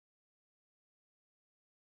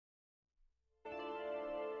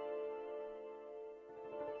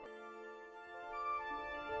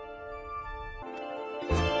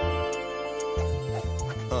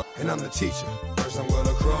the teacher. First I'm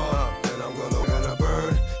gonna crawl, then I'm gonna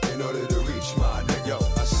burn in order to reach my nigga. Yo,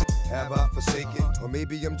 I see, have I forsaken? Or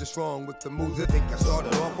maybe I'm just wrong with the moves. I think I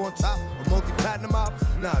started off on top of multi-platinum albums.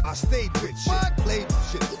 Nah, I stayed with shit, played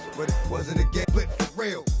with shit, but it wasn't a game. Split for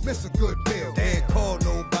real, miss a good meal. They ain't call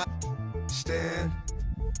nobody. Stand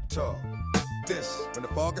tall. This, when the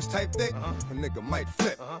fog is type thick, a nigga might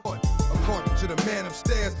flip. According to the man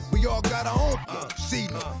upstairs, we all got our own see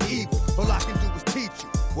me, evil. All I can do is teach you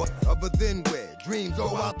what other than where dreams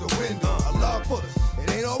go out the window. I love bullets.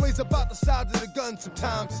 It ain't always about the size of the gun.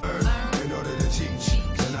 Sometimes it's burn in order to teach.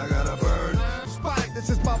 Then I gotta burn. Spot it, this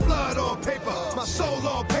is my blood on paper, my soul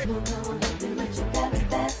on paper.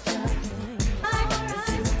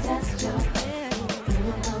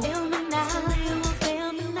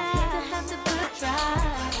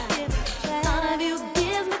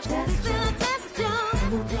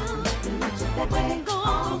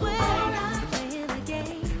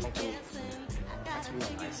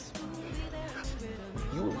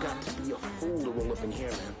 You've got to be a fool to roll up in here,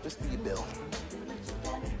 man. Just do your bill.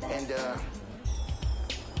 And,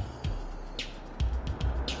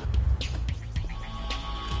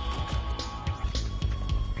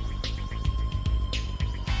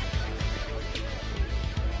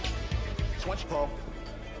 Watch, Paul.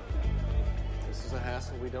 This is a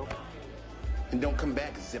hassle we don't. And don't come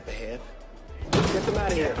back, zip ahead. Get them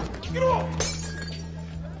out of here. Get off!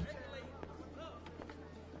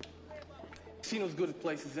 Seen as good a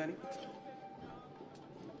place as any.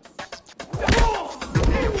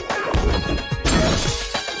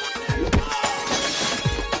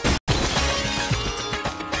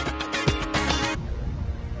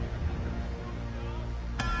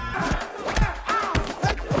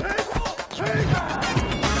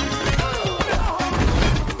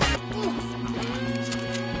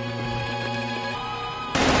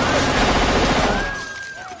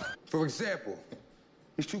 For example,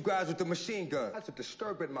 these two guys with the machine gun, that's a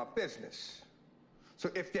disturbing my business. So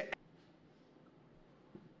if they're...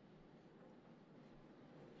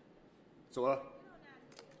 So,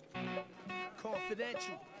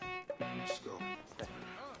 Confidential. let's go.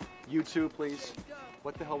 You too, please.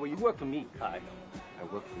 What the hell will you work for me, Kai? I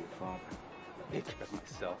work for your father. It's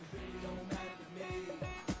myself.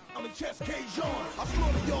 I'm in chess cage on. I'll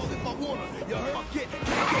slaughter y'all if I wanna. You heard? I get my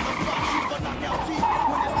spot, shoot, I knock out teeth.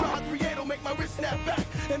 When it's dry, 3-8 make my wrist snap back.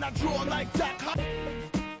 And I draw like that.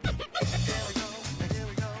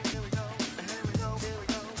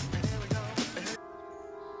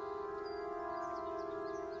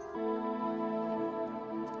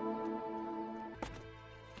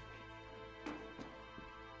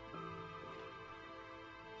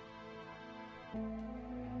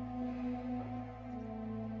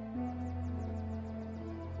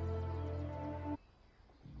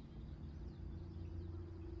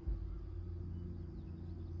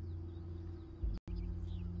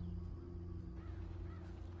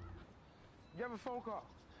 You have a phone call?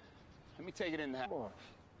 Let me take it in the house.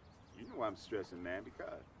 You know I'm stressing, man,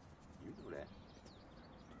 because you know that.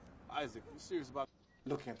 Isaac, you serious about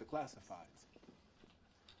looking at the classifieds?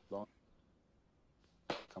 Long.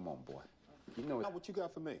 Come on, boy. You know what you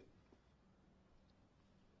got for me?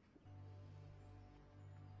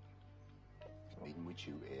 Meeting with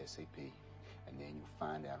you ASAP, and then you'll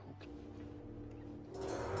find out who.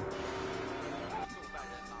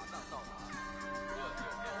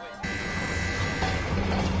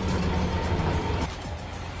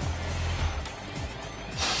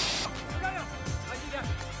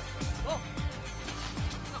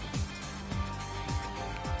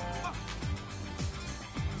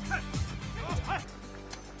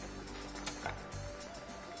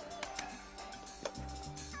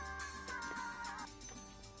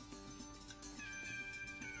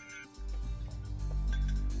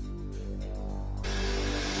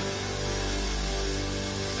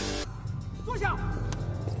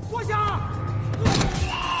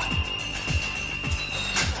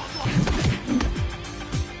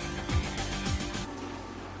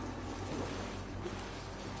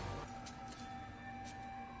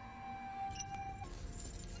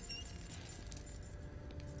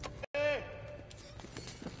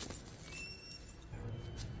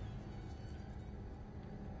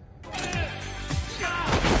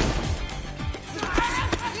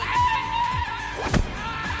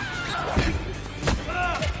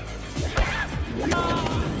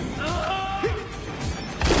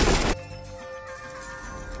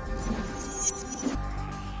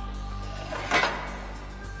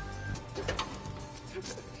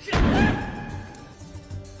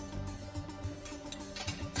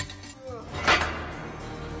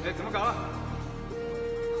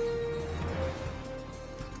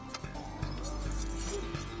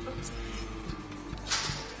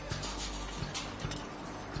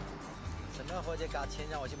 姐加钱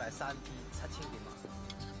让我去买3P 7000件嘛。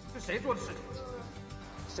是谁做的事情？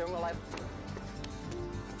上個禮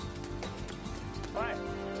喂，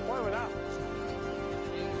喂回來。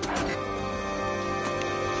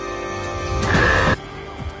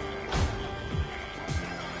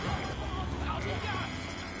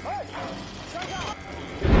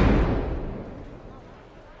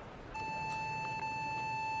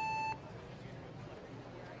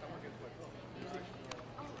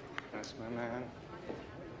That's my man.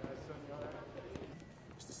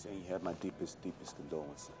 Just to say, you have my deepest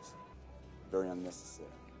condolences. Very unnecessary.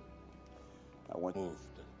 I want moved.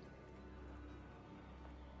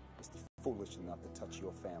 It's foolish enough to touch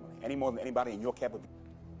your family any more than anybody in your capability.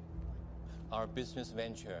 Our business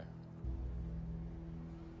venture.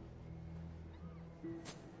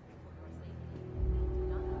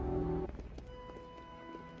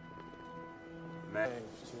 Man.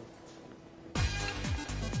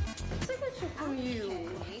 Signature from you.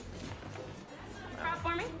 Okay. Cry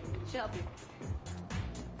for me? She'll help you.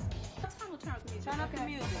 What time will turn up the music? Turn up the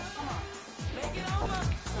music. Come on. Make it over.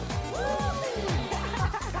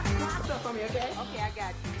 Cry stuff for me, okay? Okay, I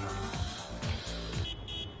got you.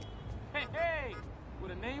 Hey!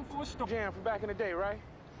 With a name for a store. Jam from back in the day, right?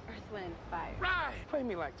 Earth, Wind, and Fire. Right! Play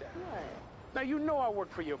me like that. What? Now, you know I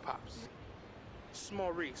work for your pops.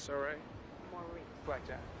 Maurice, all right? Maurice. Like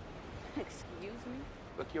that. Excuse me?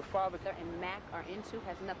 Look, your father... And Mac are into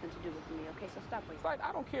has nothing to do with me, okay? So stop wasting. Like,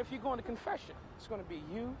 I don't care if you're going to confession. It's going to be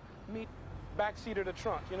you, me, backseat of the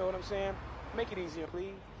trunk. You know what I'm saying? Make it easier,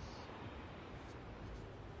 please.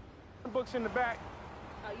 Books in the back.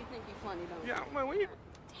 Oh, you think you're funny, don't you? Yeah, man, we...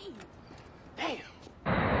 Damn.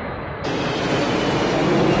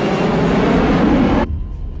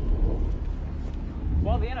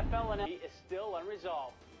 Well, the NFL and is still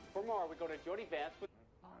unresolved. For more, we go to Jody Vance with...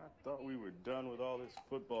 I thought we were done with all this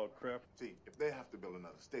football crap. See, if they have to build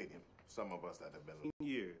another stadium, some of us that have been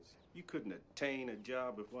Years. You couldn't attain a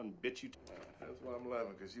job if one bit you. That's why I'm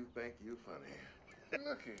laughing, because you think you funny.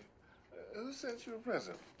 Look here, who sent you a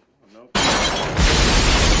present? No.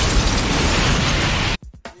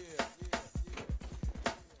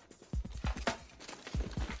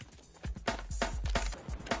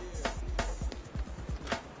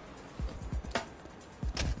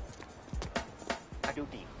 I do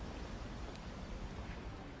deep.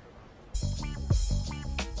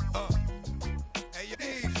 Hey, you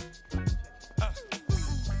Eve.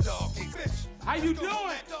 Dog, eat fish. How you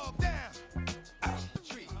doing? Dog down.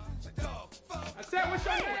 Tree. Dog, fuck. I said, what's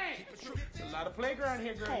your name? A lot of playground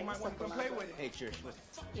here, girl. You might want to come play with it. Hey, cheers.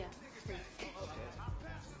 Yeah.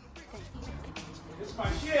 This is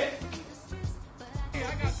my shit. Hey,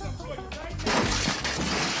 I got something for you right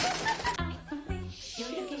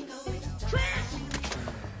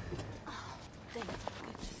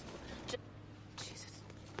Jesus.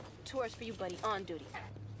 Tours for you, buddy. On duty.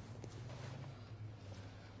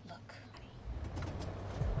 Look.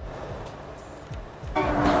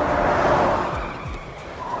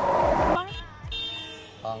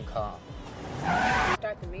 Hong Kong.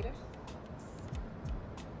 Start the meter.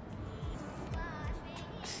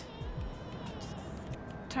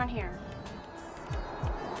 Turn here.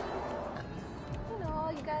 You know,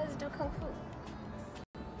 all you guys do kung fu.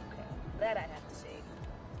 Okay, that I'd have to see.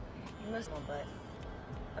 You must know, but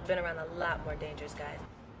I've been around a lot more dangerous guys.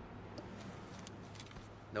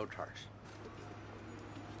 No charge.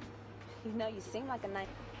 You know, you seem like a nice...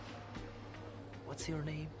 What's your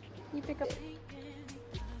name? You pick up...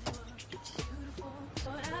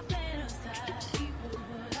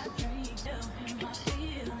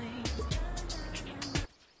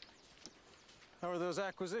 How are those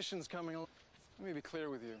acquisitions coming along? Let me be clear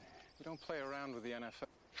with you. You don't play around with the NFL.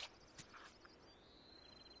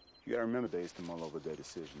 You gotta remember days to mull over their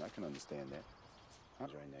decision. I can understand that.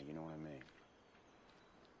 Right now, you know what I mean?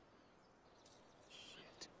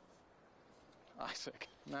 Shit. Isaac,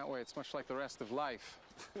 in that way, it's much like the rest of life.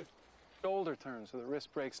 Shoulder turns, so the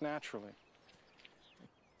wrist breaks naturally.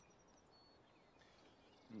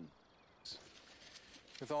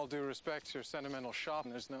 With all due respect to your sentimental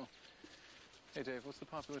shopping, there's no... Hey, Dave, what's the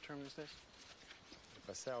popular term these days? If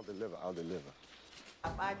I say I'll deliver, I'll deliver.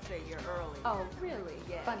 I'd say you're early. Oh, really?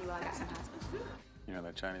 Yeah. Funny, well, I got some husband. You know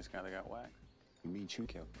that Chinese guy that got whacked? You mean you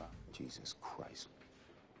killed Pop? Jesus Christ.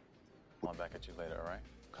 I'll back at you later, all right?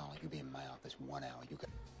 Colin, you be in my office 1 hour. You got...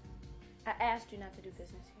 I asked you not to do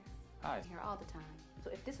business here. Hi. I'm here all the time.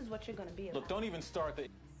 So if this is what you're going to be about... Look, don't even start the...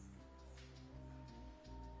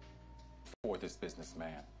 For this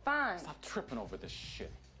businessman. Fine. Stop tripping over this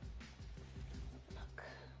shit. Look,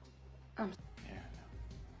 I'm... Yeah, I know.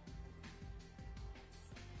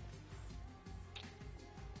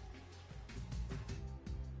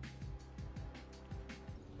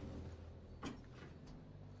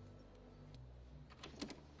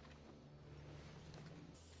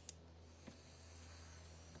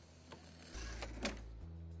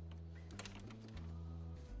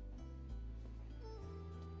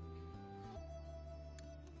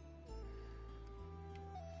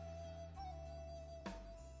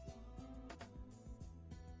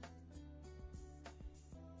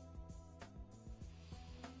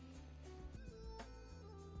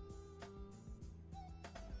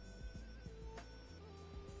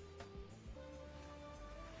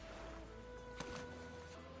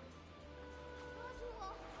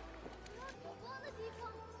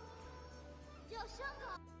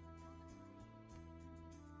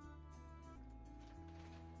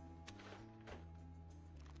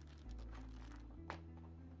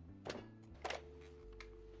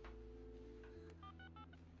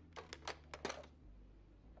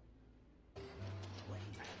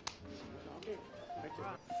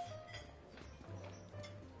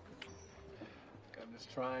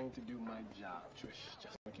 was trying to do my job, Trish.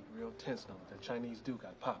 Just keep it real tense now. That Chinese dude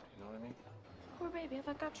got popped, you know what I mean? Poor baby, have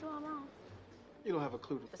I got you all wrong? You don't have a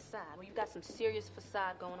clue to... Facade. Well, you got some serious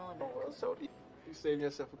facade going on there. Oh, well, so you saving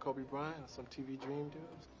yourself for Kobe Bryant or some TV dream, dude?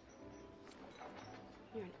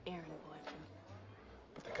 You're an errand boy.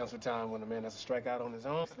 But there comes a time when a man has to strike out on his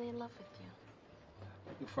own. I'm in love with you.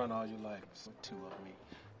 You front all you like, so two of me.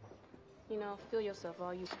 You know, feel yourself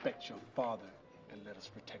all you... Respect your father and let us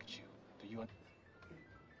protect you. Do you understand?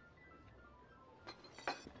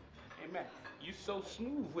 Hey, man, you so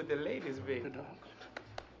smooth with the ladies, baby. Good dog.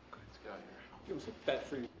 Good. Let's get out of here. Give us some fat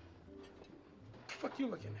free. What the fuck you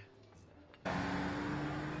looking at?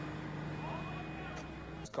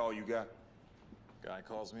 This call you got? Guy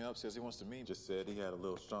calls me up, says he wants to meet. Just said he had a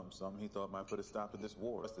little something he thought might put a stop to this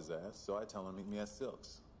war. Bust his ass. So I tell him to meet me at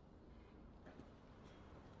Silks.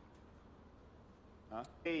 Huh?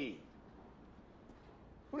 Hey.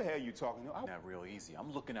 Who the hell are you talking to? Not real easy.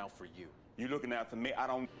 I'm looking out for you. You looking out for me? I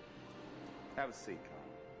don't... Have a seat, Carl.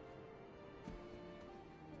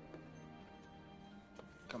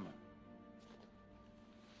 Come on.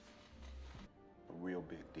 A real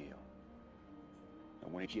big deal.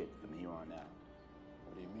 And when it gets from here on out.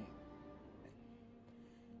 What do you mean?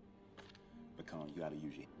 But come on, you gotta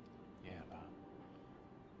use your... Yeah,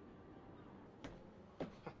 Bob.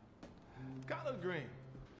 Collard green.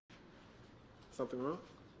 Something wrong?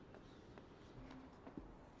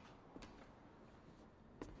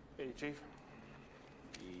 Hey, Chief.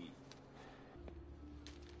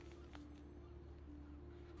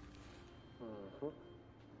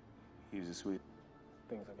 He was a sweet...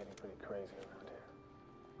 Things are getting pretty crazy around here.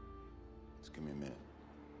 Just give me a minute.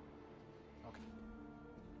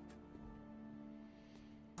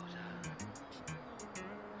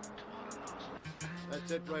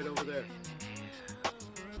 That's it right over there.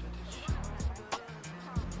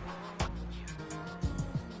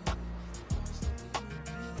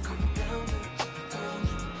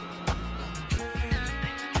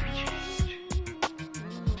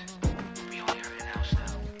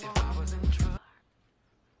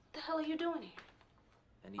 What the hell are you doing here?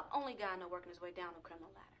 Only guy I know working his way down the criminal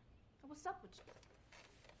ladder. So what's up with you?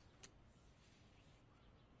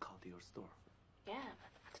 Called to your store. Yeah,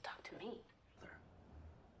 but not to talk to me.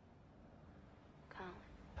 Colin.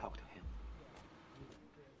 Talk to him.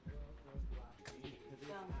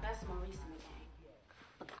 So, that's Maurice in the gang.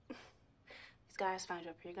 Look, these guys find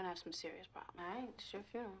you up here, you're gonna have some serious problems. All right? It's your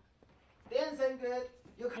funeral. Dancing good.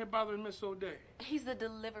 You can't bother Miss O'Day. He's the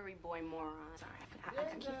delivery boy moron. Sorry, I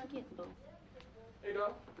keep forgetting, boo. Hey,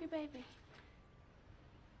 dog. Your baby.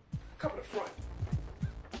 Come to the front.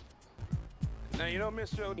 Now, you know,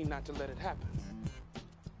 Mr. O, not to let it happen.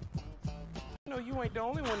 You know, you ain't the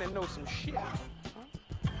only one that knows some shit.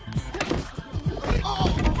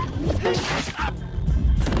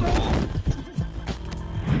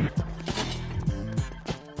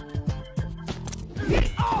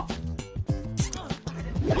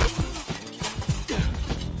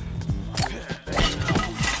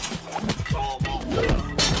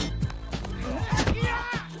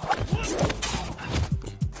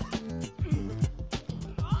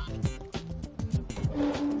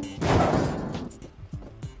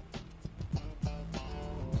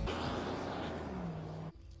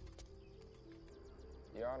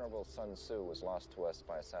 The Honorable Sun Tzu was lost to us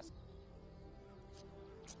by assassin.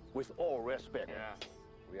 With all respect. Yeah.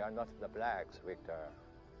 We are not the blacks, Victor.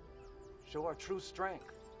 Show our true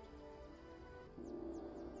strength.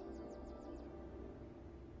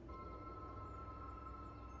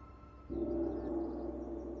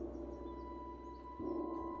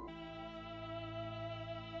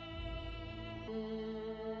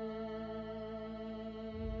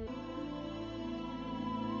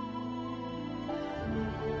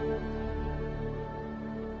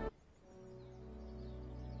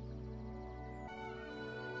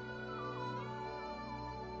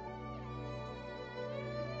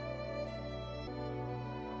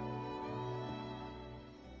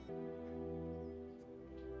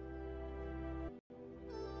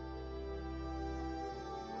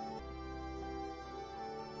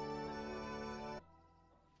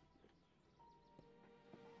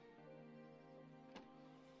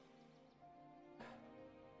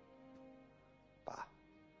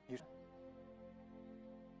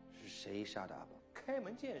是谁杀的阿宝？开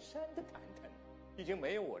门见山的谈谈，已经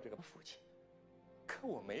没有我这个父亲，可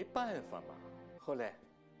我没办法嘛。后来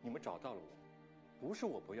你们找到了我，不是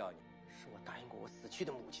我不要你，是我答应过我死去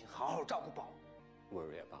的母亲好好照顾宝。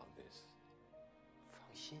Worry about this。放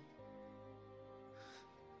心。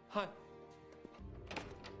嗨。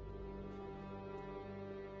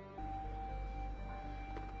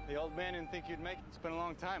The old man didn't think you'd make it. It's been a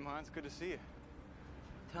long time, huh? It's good to see you.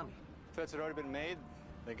 Tell me. Threats had already been made.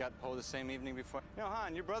 They got Poe the same evening before. You know,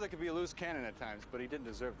 Han, your brother could be a loose cannon at times, but he didn't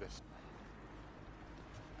deserve this.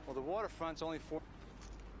 Well, the waterfront's only 4...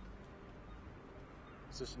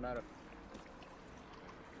 It's just a matter of...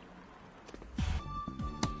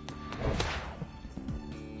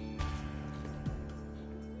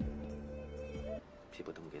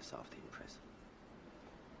 People don't get soft in prison.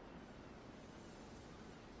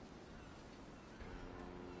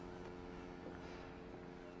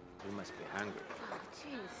 You must be hungry. Oh,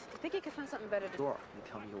 jeez. You think you could find something better to do? Sure. You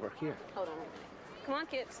tell me you work here. Hold on. Come on,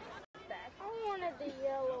 kids. I wanted the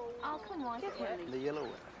yellow one. Oh, come on. Get him. The yellow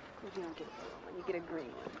one. You don't get a yellow one. You get a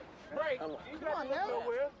green one. Break. Come on, now.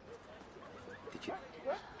 Did you?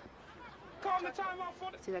 Call the time out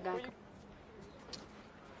for the... See that guy?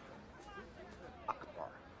 Akbar.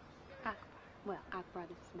 Akbar. Well, Akbar,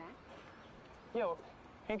 this is Mac. Yo,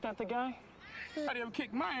 ain't that the guy? Somebody ever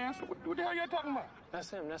kicked my ass. What the hell y'all talking about? That's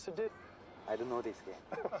him. That's the dude. I don't know this game.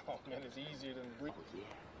 Oh, man, it's easier than breathing. Oh,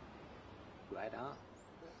 yeah. Right on.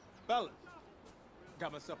 Fellas,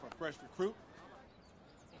 got myself a fresh recruit.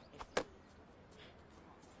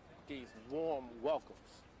 These warm welcomes.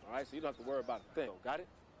 All right, so you don't have to worry about a thing. Got it?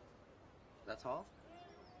 That's all?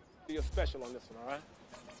 Be a special on this one, all right?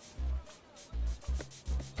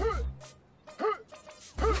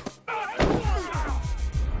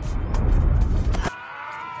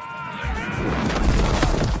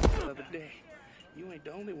 The other day, you ain't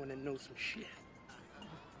the only one that knows some shit.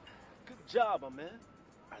 Good job, my man.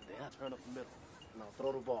 Right there, I'll turn up the middle, and I'll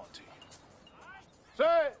throw the ball to you.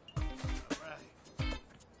 Say it!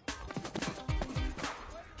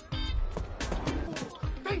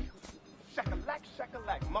 Damn!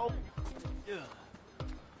 Shakalak, Mo. Yeah.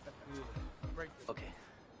 Okay.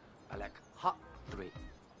 I like hot 3.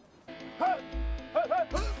 Hey! Hey, hey,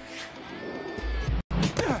 hey!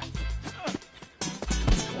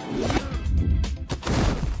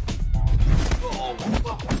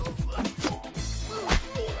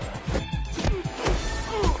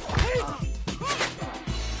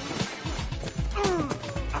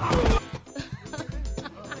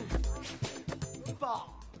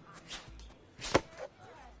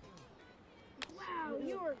 Wow,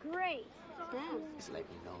 you were great. Just let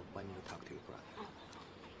me know when you talk to your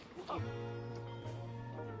brother.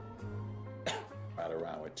 Ride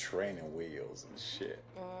around with training wheels and shit.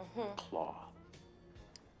 Claw.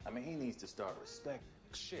 I mean, he needs to start respect.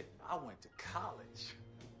 Shit, I went to college.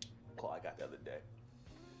 Call I got the other day.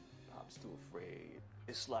 I'm still afraid.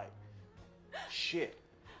 It's like, shit.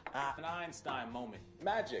 An Einstein moment.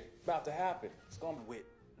 Magic about to happen. It's going with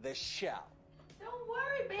the shout. Don't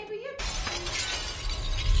worry, baby. You.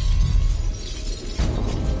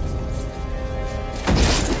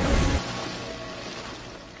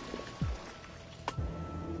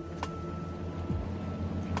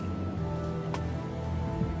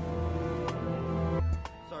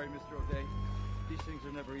 Sorry, Mr. O'Day. These things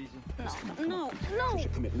are never easy. No.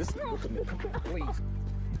 Come here, listen. Come here. Please.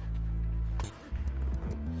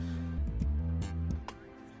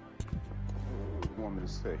 What do you want me to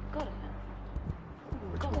say? Go to him.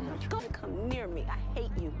 Go to him. Don't come near me. I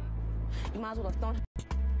hate you. You might as well have thrown him.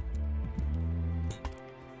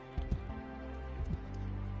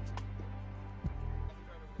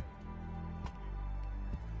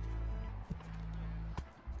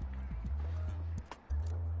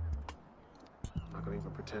 I'm not gonna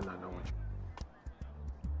even pretend I know what you...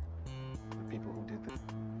 The people who did this,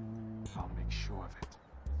 I'll make sure of it.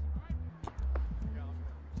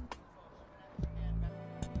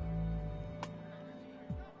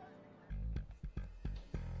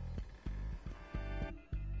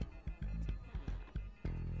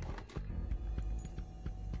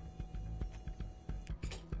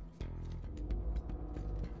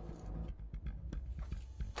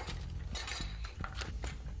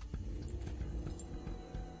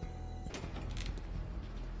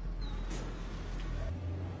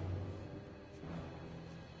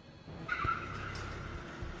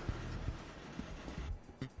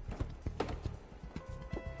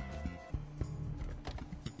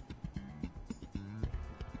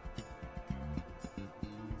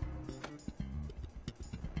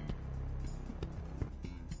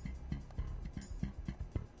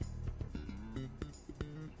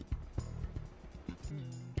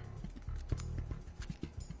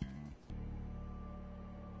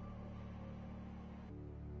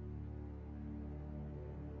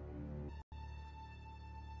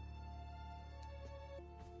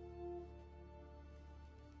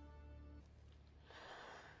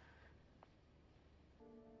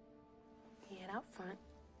 He had out front.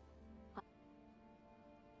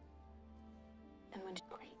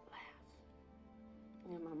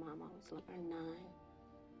 or 9.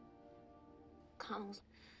 Colin was...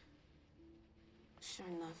 Sure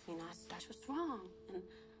enough, you know, she was wrong. And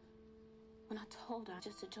when I told her,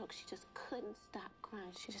 just a joke, she just couldn't stop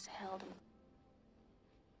crying. She just held him.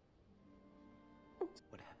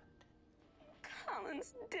 What happened?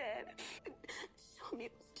 Colin's dead. Show me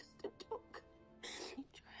it was just a joke. I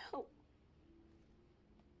need your help.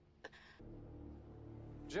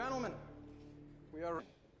 Gentlemen, we are...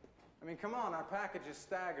 I mean, come on, our package is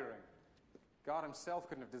staggering. God himself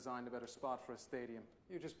couldn't have designed a better spot for a stadium.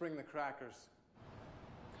 You just bring the crackers.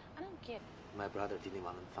 I don't get it. My brother didn't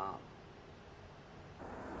want them found.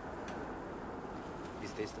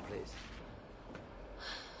 Is this the place?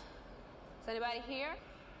 Is anybody here?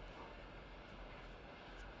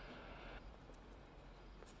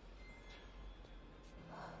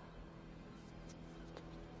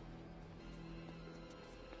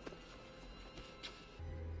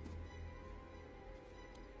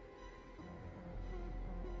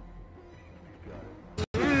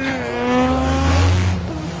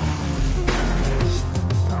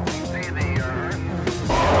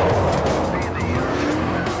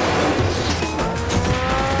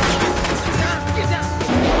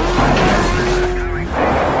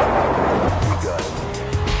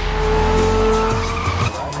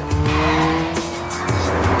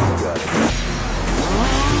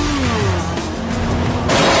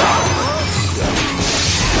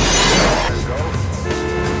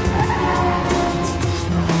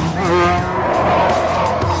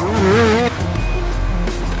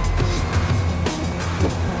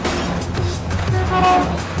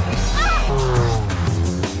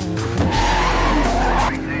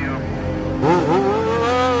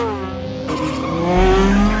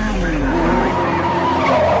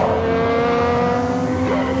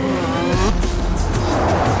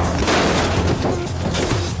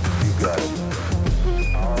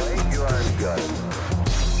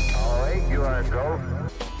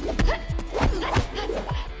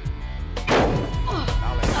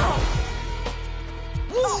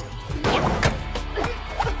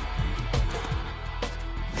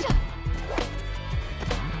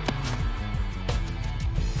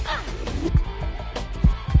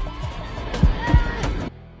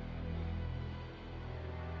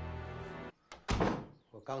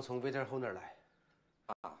我刚从 Waiter 后那儿来。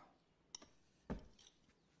啊，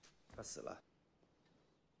他死了。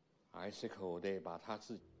还是口得把他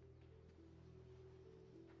自己。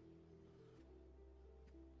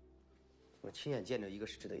我亲眼见着一个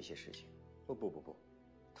市的一些事情。不，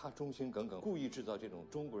他忠心耿耿，故意制造这种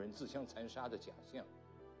中国人自相残杀的假象。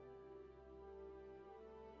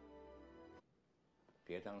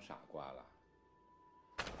别当傻瓜了。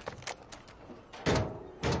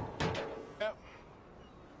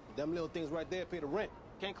 Them little things right there pay the rent.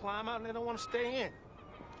 Can't climb out and they don't want to stay in.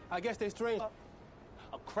 I guess they strange.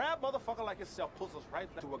 A crab motherfucker like yourself pulls us right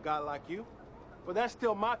to a guy like you. But that's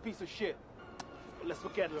still my piece of shit. But let's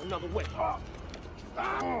look at it another way.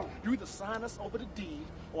 You either sign us over the deed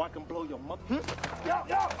or I can blow your mother. Yo,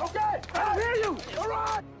 okay! I hear you! All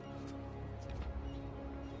right!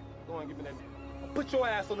 Go on, give me that. I'll put your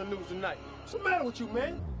ass on the news tonight. What's the matter with you,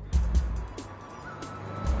 man?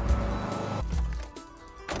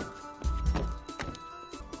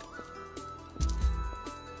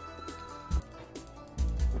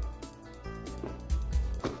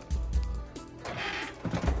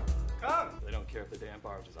 The damn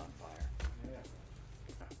barge is on fire. Yeah.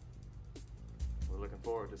 We're looking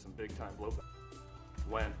forward to some big-time blowback.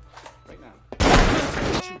 When? Right now.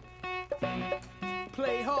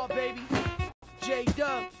 Play hard, baby.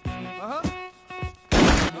 J-Dub. Uh-huh.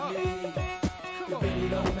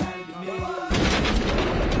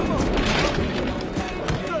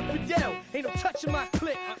 Fidel, ain't no touching my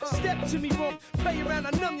click. Step to me, wrong. Play around, I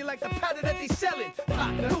numb you like the powder that they selling.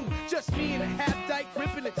 Pop, no, just me and a half-dyke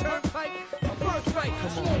ripping the turnpike. First right,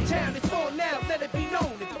 small town, it's on now, let it be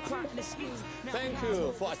known. Thank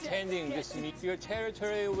you for attending this meeting. Your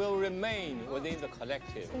territory will remain within the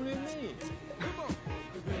collective. Remain.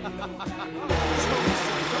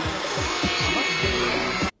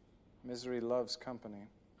 Misery loves company.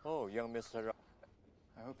 Oh, young Mr.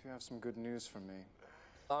 I hope you have some good news for me.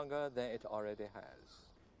 Longer than it already has.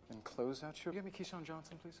 Then close out your... Give me Keyshawn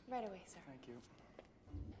Johnson, please. Right away, sir. Thank you.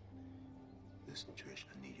 Listen, Trish,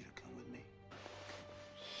 I need you to come with me.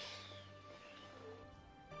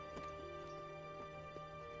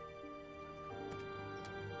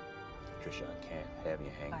 Trisha, I can't have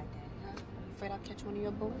you hanging. Bye, Daddy, huh? You afraid I'll catch one of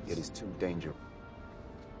your bullets? It is too dangerous.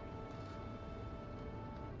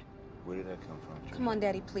 Where did that come from, Trisha? Come on,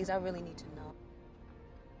 Daddy, please. I really need to know.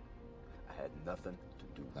 I had nothing to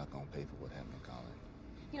do. Not gonna pay for what happened, Colin.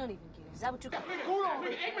 You don't even get it. Is that what you got? Come on,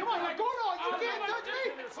 you can't touch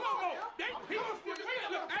me. Come on,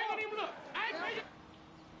 look, I ain't gonna even look.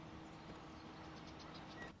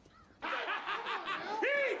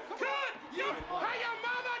 He cut you. How your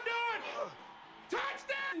mama doing?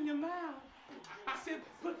 Touchdown in your mouth. I said,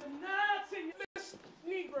 put the nuts in your list,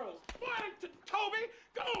 Negroes. Boy, Toby,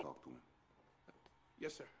 go. Talk to him.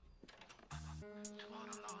 Yes, sir. To all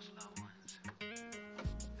the lost loved ones.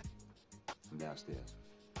 I'm downstairs.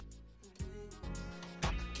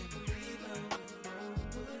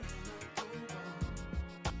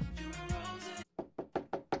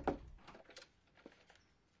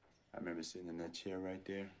 I remember sitting in that chair right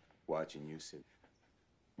there, watching you sit.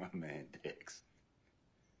 My man Dex.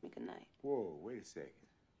 Good night. Whoa, wait a second.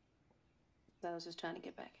 I was just trying to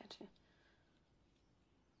get back at you.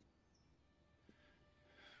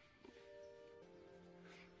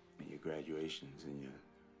 And your graduations and your...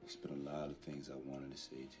 There's been a lot of things I wanted to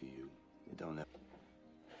say to you. It don't have...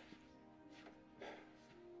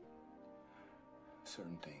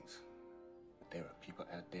 Certain things. But there are people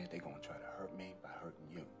out there, they're gonna try to hurt me by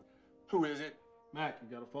hurting you. Who is it? Mac, you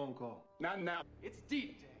got a phone call. Not now. It's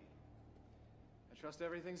deep day. I trust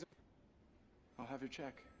everything's... I'll have your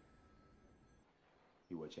check.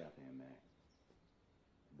 You watch out for him, Mac.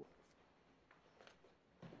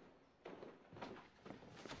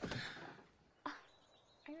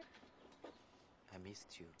 I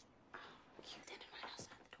missed you. You didn't run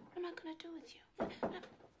outside the door. What am I gonna do with you?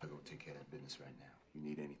 I'll go take care of that business right now. You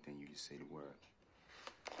need anything, you just say the word.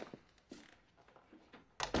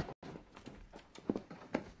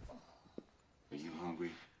 Are you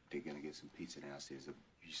hungry? They're gonna get some pizza downstairs.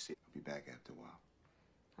 You sit. I'll be back after a while.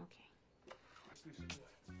 Okay.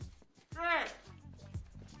 Hey!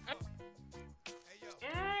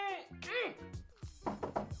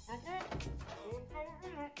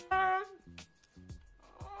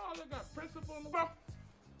 Oh, look at principal in the book.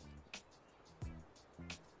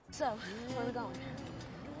 So, where are we going?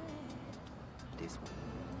 This one.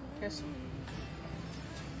 This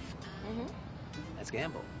one. Let's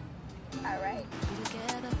gamble. All right.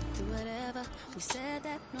 Together, do whatever. We said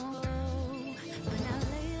that no, but now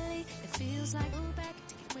lately it feels like go back,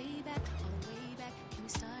 take it way back, all the way back. Can we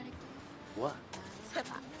start it? What? Hip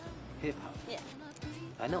hop. Hip hop. Yeah.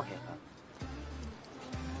 I know hip hop.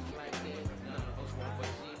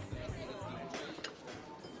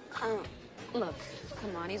 Look,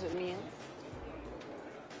 come on, he's with me.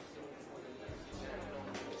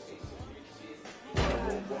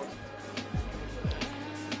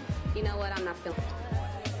 You know what? I'm not feeling it.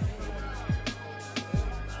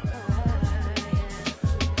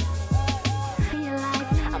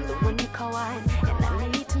 I'm the one you call wine, and I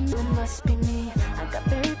need to know it must be me. I got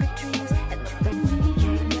very big dreams, and nothing really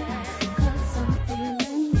came back. 'Cause I'm feeling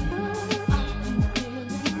you. I'm feeling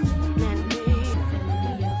you. And me.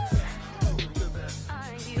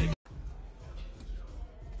 Are you?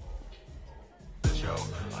 The show.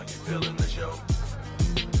 Are you feeling the show?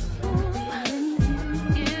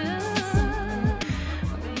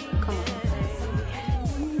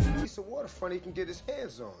 Piece of waterfront he can get his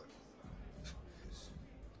hands on.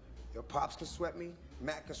 Your pops can sweat me,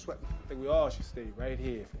 Mac can sweat me. I think we all should stay right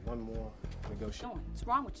here for one more negotiation. What's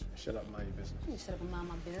wrong with you? Shut up and mind your business. You shut up and mind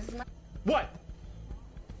my business. What?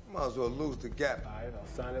 Might as well lose the gap. All right, I'll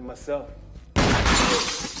sign it myself.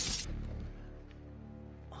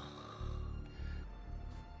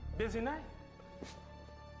 Busy night.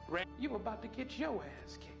 You were about to get your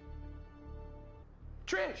ass kicked.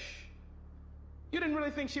 Trish, you didn't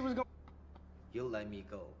really think she was going... You let me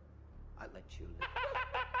go. I let you live.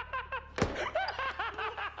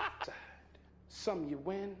 Some you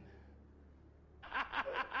win.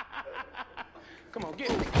 Come on, get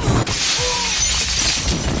it.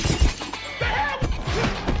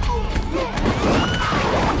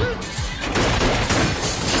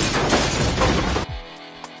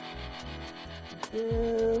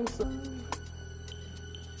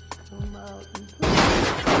 Come out and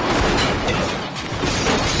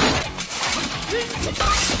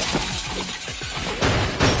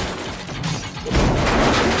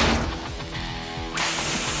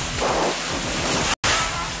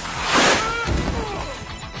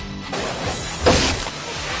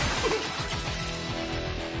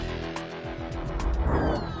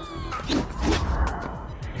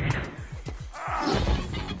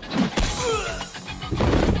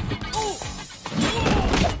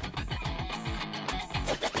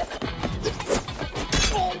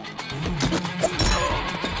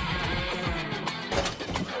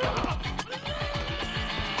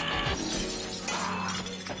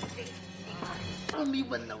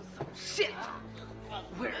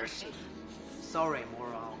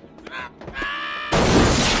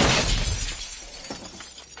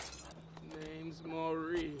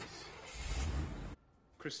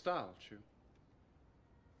good style, Chu.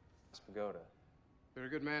 Pagoda. You're a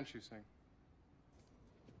good man, Chu Sing.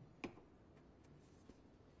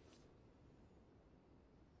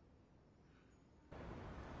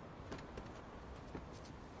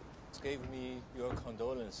 Gave me your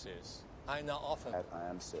condolences. I now offer. That I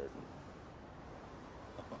am certain.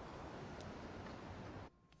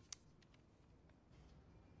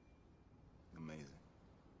 Amazing.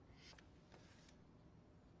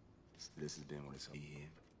 So this has been what it's here.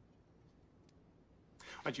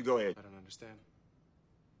 Why don't you go ahead? I don't understand.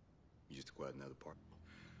 You just acquired another part.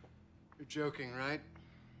 You're joking, right?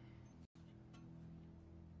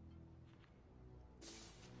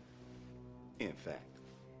 In fact,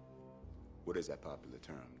 what is that popular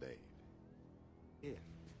term, Dave? Yeah.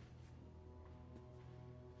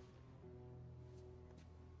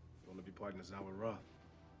 You want to be partners now with Roth?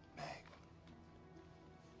 Mag,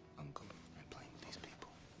 Uncle, I'm playing with these people.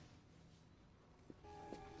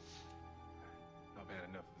 I've had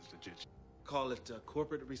enough of this legit. Call it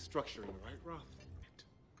corporate restructuring, right, Roth?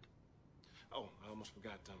 Oh, I almost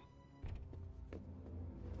forgot.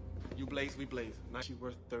 You blaze, we blaze. Now she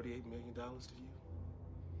worth $38 million to you.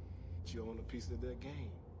 You own a piece of their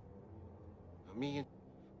game. I mean,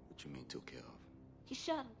 What you mean took care of? He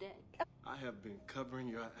shot him dead. I have been covering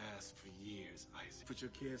your ass for years, Isaac. Put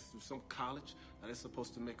your kids through some college that is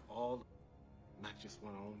supposed to make all, not just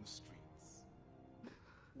one on the streets.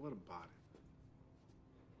 What about it?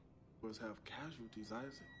 Let's have casualties,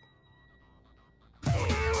 Isaac.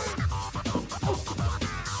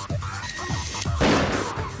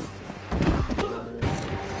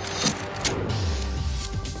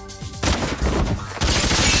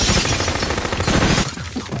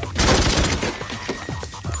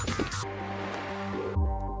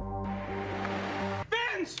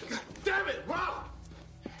 Vince! God damn it, Rob!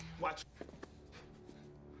 Watch.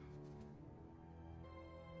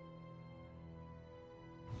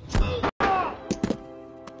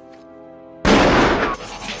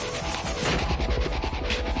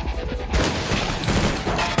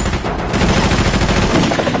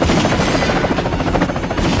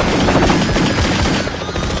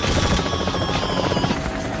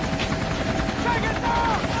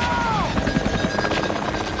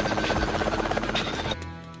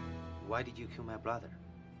 Why did you kill my brother?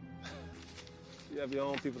 You have your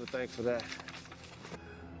own people to thank for that.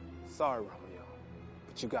 Sorry, Romeo,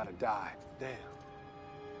 but you gotta die. Damn.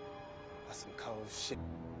 That's some cold shit.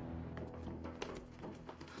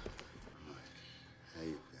 How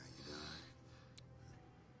you feel? You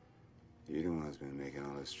dying? You the one's been making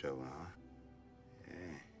all this trouble, huh?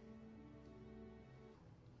 Yeah.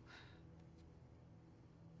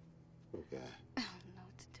 Okay. I don't know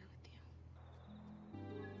what to do with you.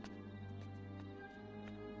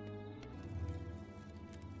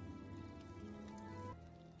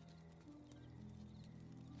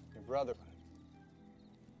 Your brother.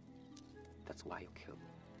 That's why you killed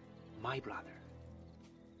my brother.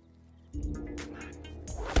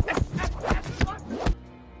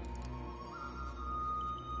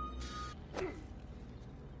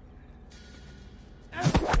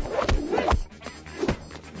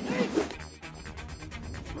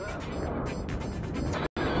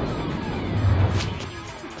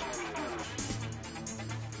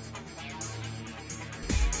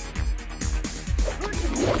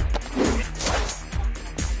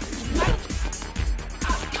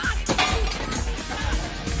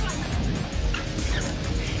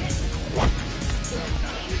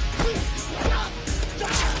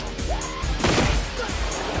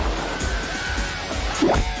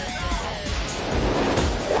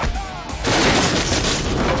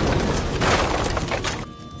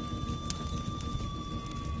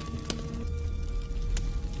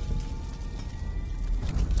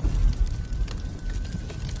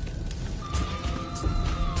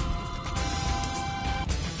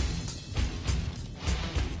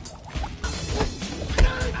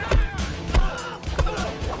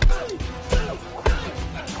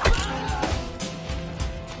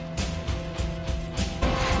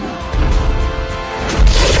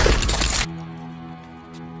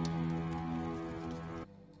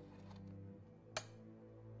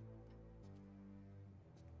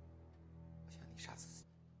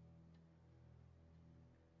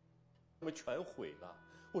他们全毁了。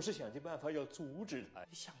我是想尽办法要阻止他。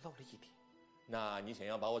你想漏了一点。那你想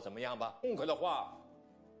要把我怎么样吧？痛快的话，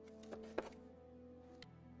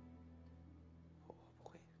我不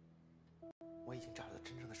会。我已经找到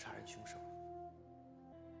真正的杀人凶手，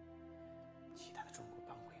其他的中国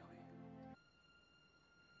帮会会。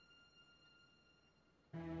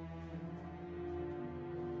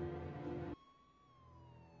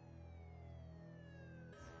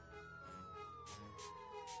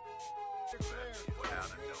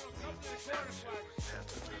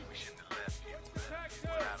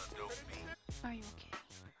Are you okay?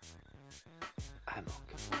 I'm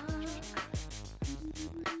okay.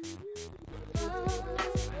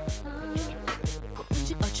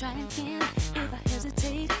 Or try again if I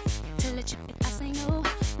hesitate to let you. If I say no,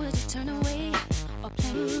 would you turn away or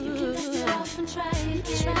play? You can dust it off and try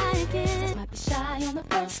again. Try again. Might be shy on the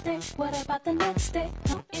first day. What about the next day?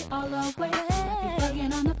 Throw it all away. Might be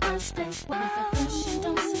bugging on the first day. What if at first you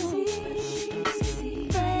don't succeed?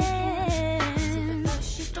 Friends, if at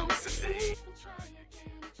first you don't succeed.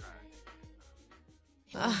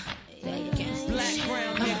 Black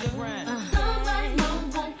crown, nigga. Nobody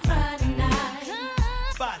won't cry tonight.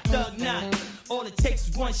 By Thug Knot. All it takes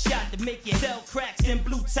is one shot to make you sell cracks in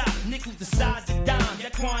blue top. Nickels the size of dime.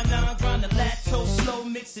 That quinine grind the lactose slow.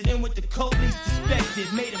 Mix it in with the cold. Least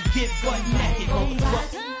suspected. Made him get butt naked.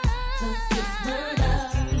 Motherfucker.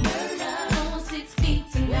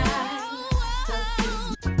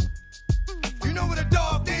 You know what a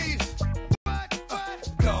dog needs?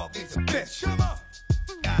 Dog needs a bitch. Come on.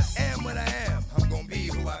 I am what I am. I'm gonna be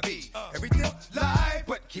who I be. Everything lie,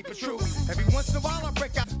 but keep it true. Every once in a while I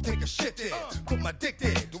break out, take a shit there. Put my dick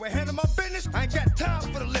there. Do I handle my business? I ain't got time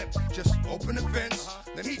for the lip. Just open the fence,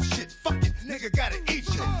 then eat shit. Fuck it, nigga gotta eat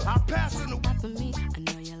shit. I'll pass in the For me, I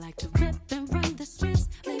know you like to rip and run the streets.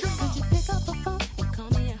 Please, could you pick up a phone and call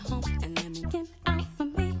me at home and let me get out for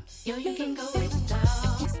me? Yo, you can go with the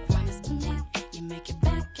dog. This promise to me, you make it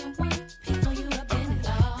back in one piece. Know you have been it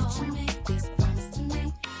all. Could you make this promise to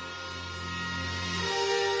me?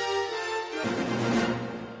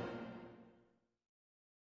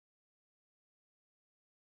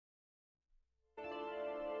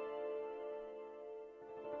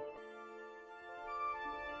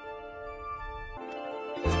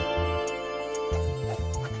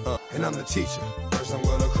 And I'm the teacher. First I'm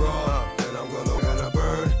gonna crawl, then I'm gonna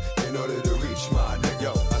burn in order to reach my neck.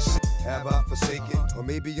 Yo, I see, have I forsaken? Or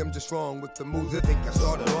maybe I'm just wrong with the moves. I think I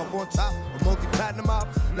started off on top of multi-platinum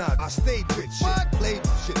ops. Nah, I stayed with shit, played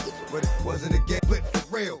with shit, but it wasn't a game. Split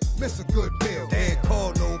for real, miss a good bill. Ain't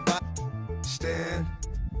call nobody. Stand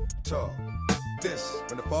tall. This,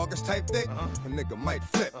 when the fog is type thick, a nigga might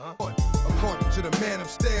flip. According to the man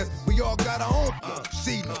upstairs, we all got our own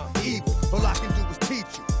see no evil. All I can do is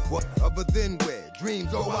teach you what other than where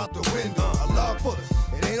dreams go out the window. I love bullets.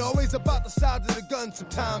 It ain't always about the size of the gun.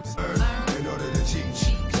 Sometimes it's burn in order to teach.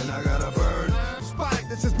 Then I gotta burn. Spike,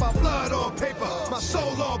 this is my blood on paper, my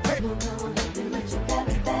soul on paper.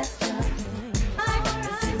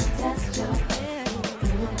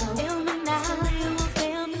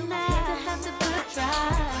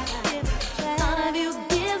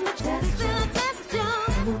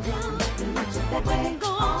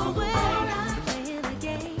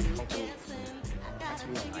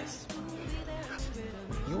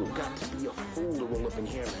 You have got to be a fool to roll up in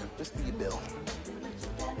here, man. Let's do your bill.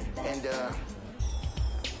 And,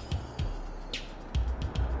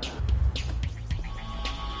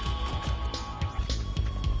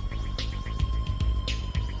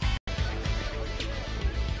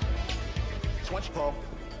 watch Paul.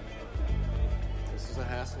 This is a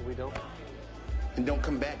hassle we don't. And don't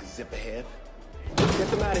come back, zip ahead. Get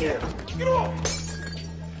them out of here. Get off!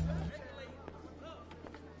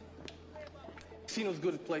 Seen as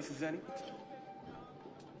good a place as any.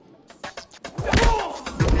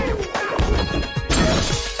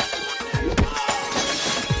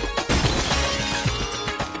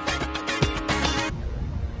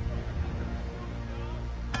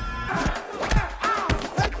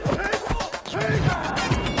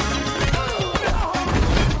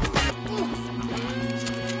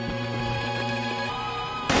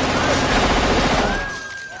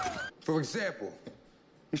 For example,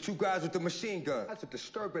 these two guys with the machine gun, that's a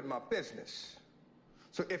disturbing my business.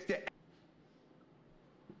 So if you're...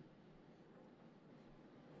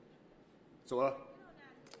 So,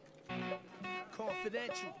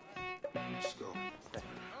 Confidential. let's go.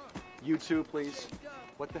 You too, please.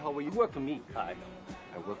 What the hell were you? Work for me, Kai.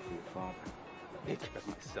 I work for your father. Because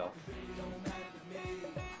myself.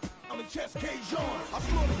 I'm a chess Cajun. I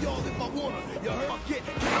slaughter y'all if I wanna. You heard? Get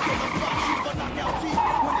my spot, shoot, I knock out teeth.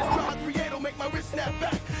 When it's dry, create, make my wrist snap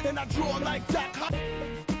back. And I draw like Doc Hop.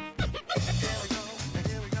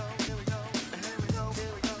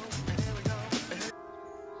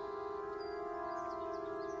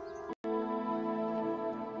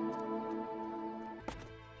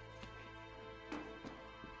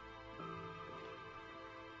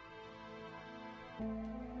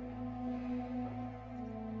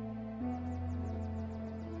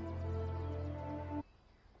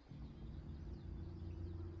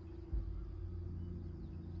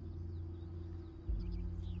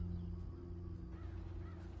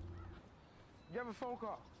 have a phone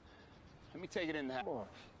call? Let me take it in the house. Boy.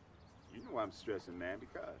 You know I'm stressing, man,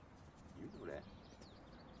 because you know that.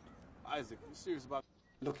 Isaac, you serious about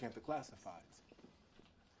looking at the classifieds?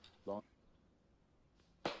 Long.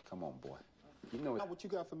 Come on, boy. You know what you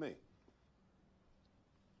got for me.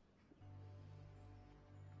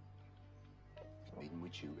 Meeting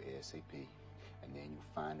with you ASAP, and then you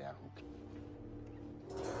find out who.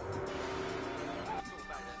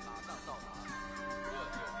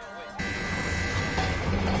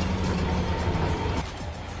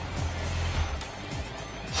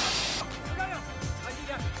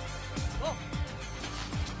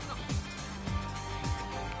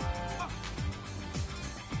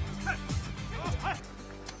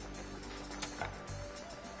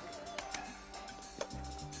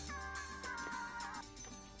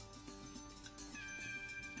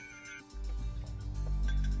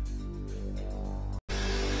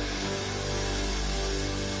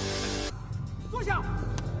 坐下，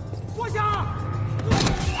坐下。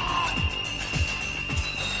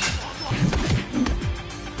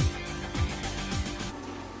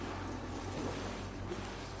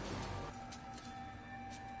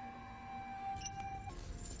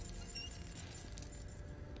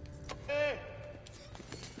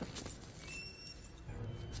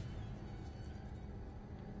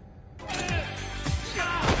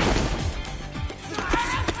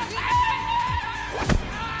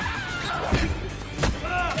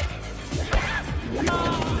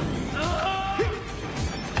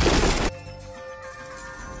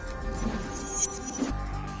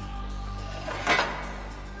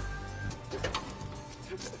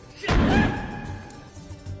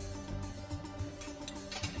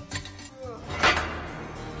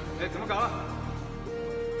哎，怎么搞了？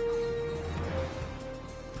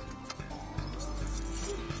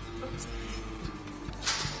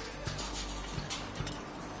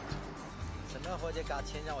陈大伙计给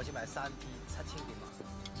钱让我去买3批，7千几嘛。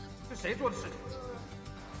这谁做的事情？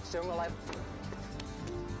谁让我来？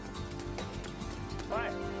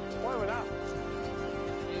喂，我回来。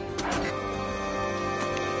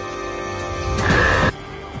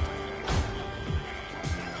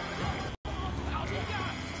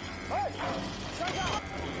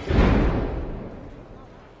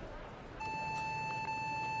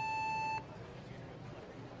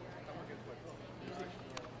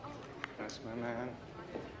 That's my man.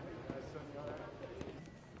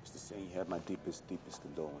 Just to say, you have my deepest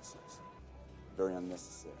condolences. Very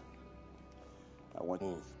unnecessary. I want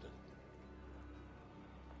moved.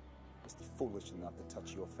 Just be foolish enough to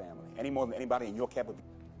touch your family any more than anybody in your capability.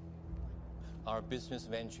 Our business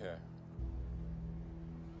venture.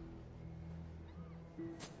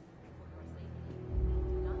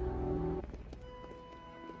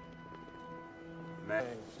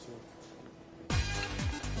 Man.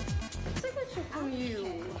 Signature from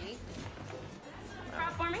you.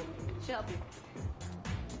 Cry for me. She'll help you.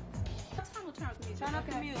 Time will turn with me. Turn up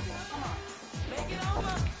the music. Come on. Make it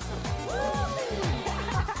over.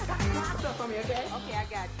 Stuff for me, okay? Okay, I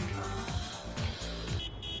got you.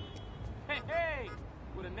 Hey!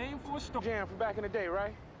 With a name for a store. Jam from back in the day,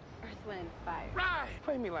 right? Earth, Wind, Fire. Right!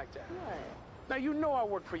 Play me like that. What? Now, you know I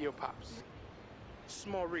work for your pops.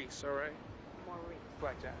 Maurice, all right? Maurice.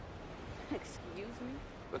 Blackjack. Excuse me?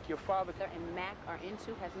 Look, your father... And Mac are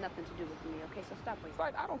into has nothing to do with me, okay? So stop wasting.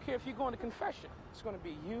 Like, I don't care if you're going to confession. It's going to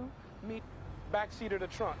be you, me, backseat of the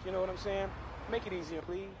trunk. You know what I'm saying? Make it easier,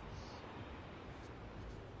 please.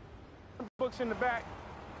 Books in the back.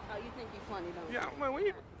 Oh, you think you're funny, don't you? Yeah, man,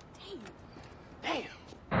 we... Damn.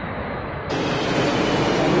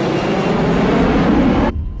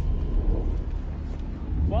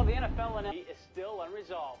 Well, the NFL and is still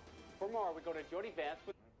unresolved. For more, we go to Jody Vance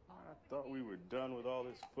with... I thought we were done with all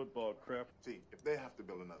this football crap. See, if they have to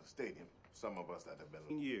build another stadium, some of us that have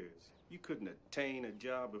been Years. You couldn't attain a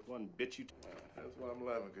job if one bit you. That's why I'm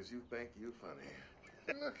laughing, because you think you funny.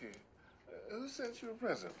 Look here, who sent you a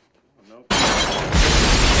present? No.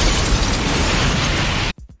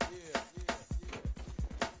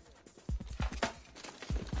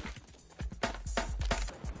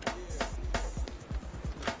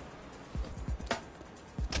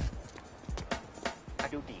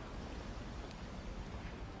 Duty.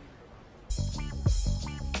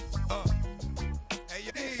 Hey,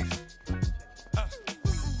 Eve.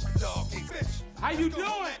 Dog, hey, fish. How you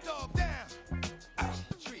doing? Dog down.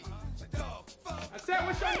 Dog, I said,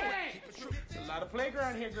 what's your name? There's a lot of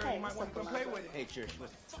playground here, girl. You might want to come play with it. Hey, cheers.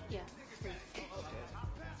 Yeah.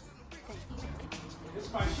 This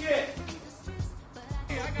is my shit.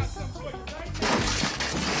 Hey, I got something for you, right?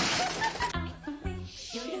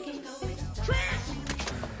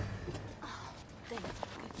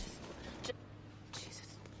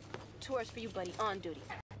 chores for you, buddy, on duty.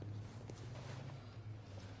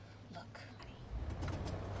 Look.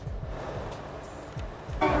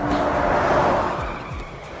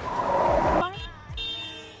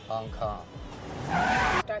 Hong Kong.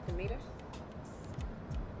 Start the meter.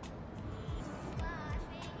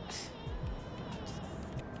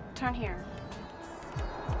 Turn here.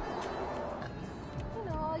 You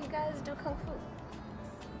know, all you guys do kung fu.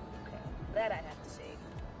 Okay, that I'd have to see.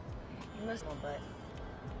 You must know, but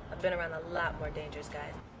I've been around a lot more dangerous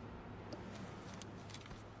guys.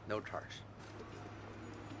 No charge.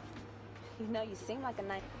 You know, you seem like a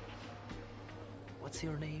nice... What's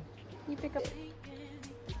your name? You pick up...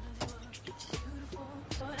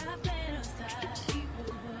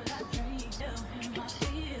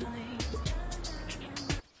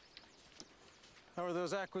 How are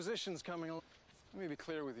those acquisitions coming along? Let me be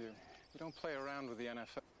clear with you. You don't play around with the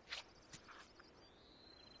NFL.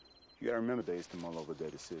 You gotta remember they used to mull over their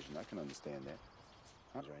decision. I can understand that.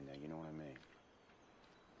 Right now, you know what I mean?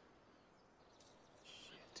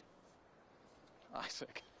 Shit.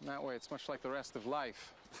 Isaac, in that way, it's much like the rest of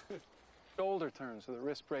life. Shoulder turns, so the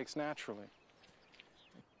wrist breaks naturally.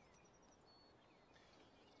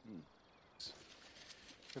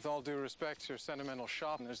 With all due respect to your sentimental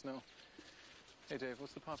shopping, there's no... Hey, Dave,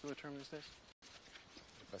 what's the popular term these days?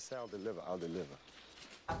 If I say I'll deliver, I'll deliver.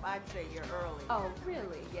 I'd say you're early. Oh,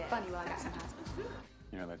 really? Yeah. Funny, well, I got some husband.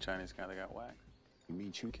 You know that Chinese guy that got whacked? You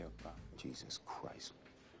mean you kept by? Jesus Christ.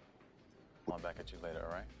 I'll back at you later,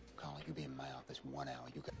 all right? Colin, you be in my office 1 hour.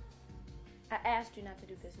 You got... I asked you not to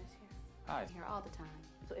do business here. Hi. I'm here all the time.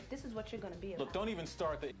 So if this is what you're going to be about... Look, don't even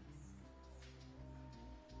start the...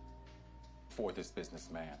 For this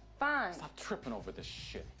businessman. Fine. Stop tripping over this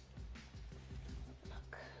shit.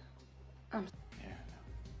 Look, I'm... Yeah, I know.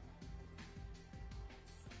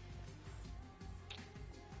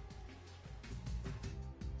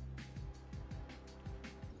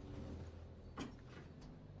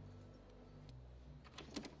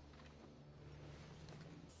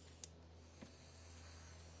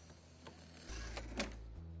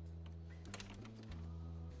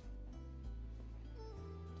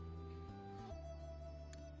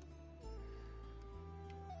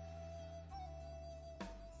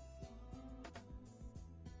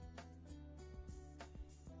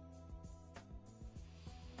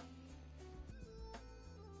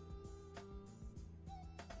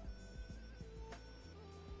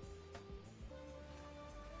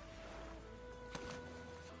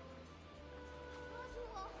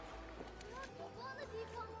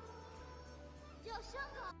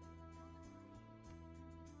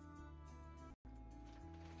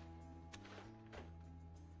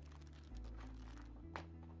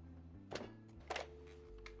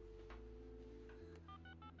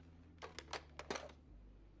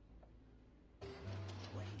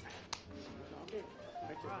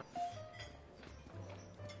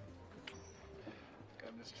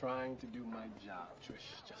 I'm just trying to do my job,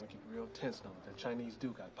 Trish. Just make it real tense now. That Chinese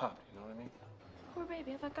dude got popped, you know what I mean? Poor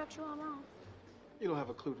baby, have I got you all wrong? You don't have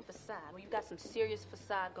a clue. Facade. Well, you got some serious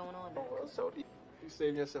facade going on back. Well, so do you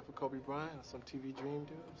saving yourself for Kobe Bryant or some TV dream,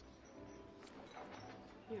 dude?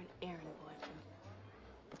 You're an errand boy for me.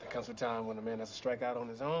 But there comes a time when a man has to strike out on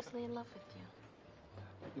his own. I'm in love with you.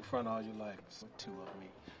 You can front all you like, so two of me.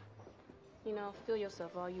 You know, feel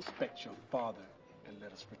yourself all you... Respect your father and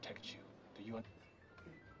let us protect you. Do you understand?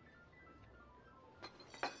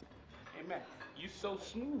 Hey, man, you so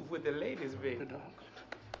smooth with the ladies, baby. Dog.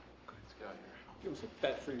 Let's get out here. Give him some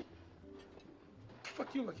fat free. What the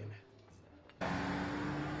fuck you looking at?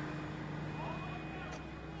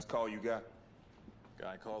 This call you got?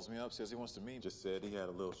 Guy calls me up, says he wants to meet. Just said he had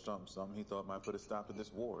a little something he thought might put a stop to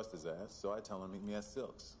this war. Bust his ass, so I tell him meet me at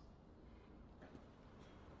Silks.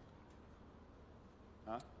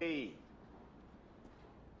 Huh? Hey.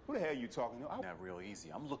 Who the hell are you talking to? Not real easy.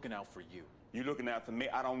 I'm looking out for you. You looking out for me?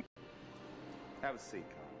 I don't... Have a seat,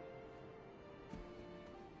 Colin.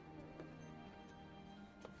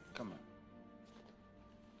 Come on.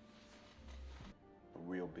 A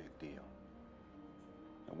real big deal.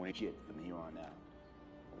 And when it's shit from here on out.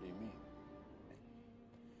 What do you mean?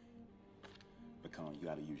 But Colin, you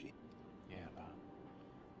gotta use your... Yeah, Bob.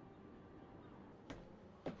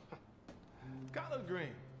 Collard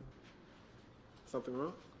green. Something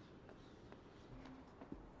wrong?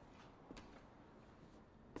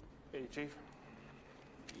 Hey, Chief.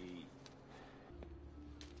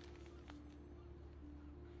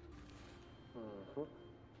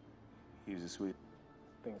 He was a sweet...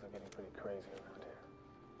 Things are getting pretty crazy around here.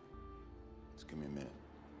 Just give me a minute.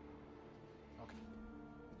 Okay.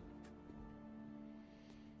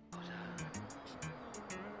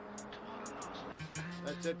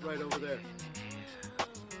 That's it right over there.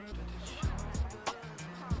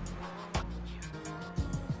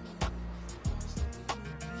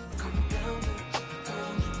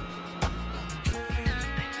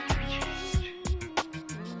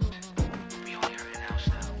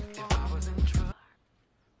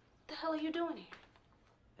 The hell are you doing here?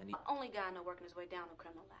 And he Only guy I know working his way down the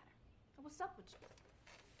criminal ladder. So what's up with you?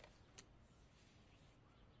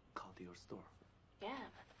 called to your store. Yeah,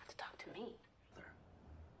 but not to talk to me. There.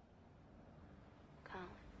 Colin.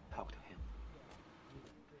 Talk to him.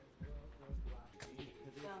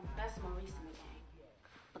 Yo, that's Maurice in the gang.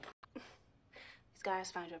 What the These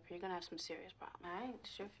guys found you up here. You're gonna have some serious problems. All right?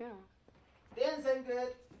 It's your funeral. Dancing good.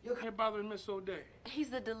 You can't bother Miss O'Day.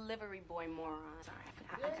 He's the delivery boy moron. Sorry, I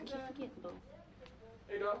keep forgetting, boo.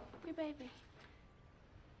 Hey, dog. Your baby.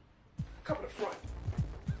 Come to the front.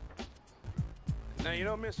 Now, you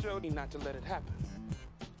know, Miss Jody, not to let it happen.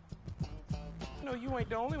 No, you ain't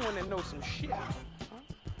the only one that knows some shit.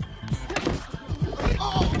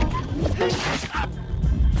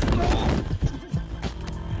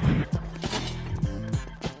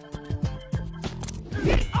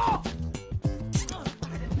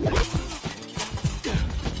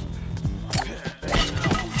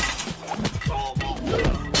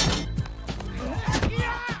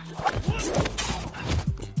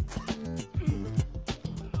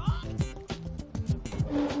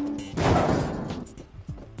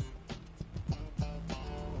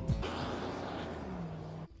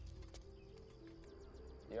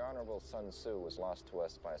 The Honorable Sun Tzu was lost to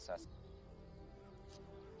us by assassin.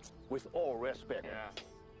 With all respect. Yeah.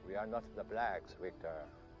 We are not the blacks, Victor.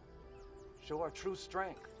 Show our true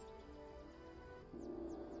strength.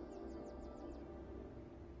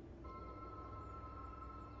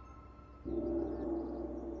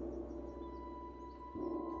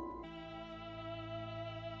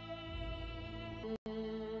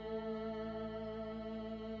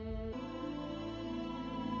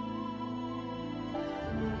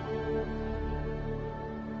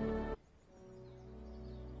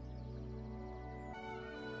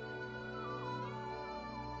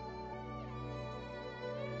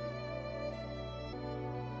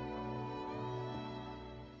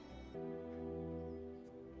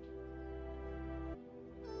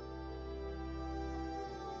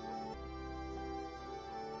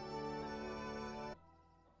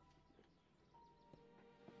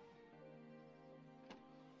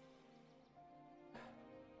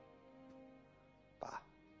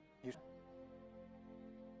你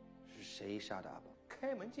是谁杀的阿宝？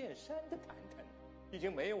开门见山的谈谈，已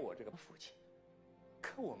经没有我这个父亲，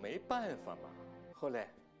可我没办法嘛。后来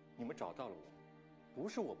你们找到了我，不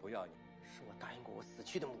是我不要你，是我答应过我死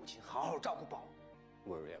去的母亲，好好照顾宝。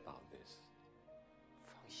Worry about this。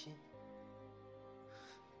放心。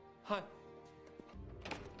嗨。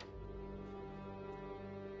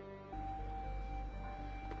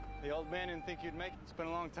The old man didn't think you'd make it. It's been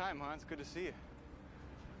a long time, huh? It's good to see you.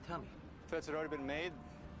 Tell me. Threats had already been made.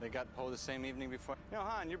 They got pulled the same evening before. You know,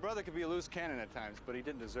 Han, your brother could be a loose cannon at times, but he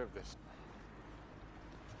didn't deserve this.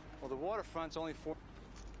 Well, the waterfront's only 4...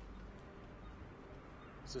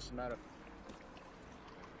 Is this a matter?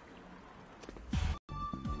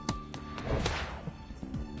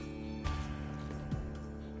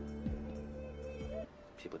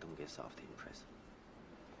 People don't get soft in prison.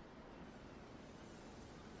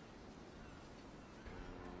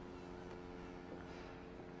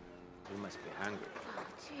 You must be hungry. Oh,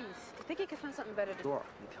 jeez. Do you think you could find something better to do? Sure.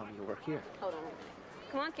 You tell me you work here. Hold on a minute.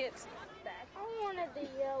 Come on, kids. I wanted the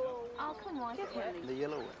yellow one. Oh, come on, get him. The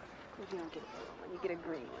yellow one. You don't get a yellow one. You get a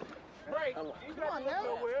green one. Break. You got to go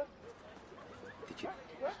nowhere. Did you?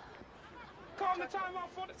 What? Call the time out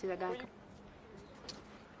for the... See that guy?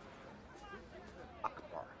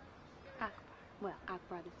 Akbar. Akbar. Well,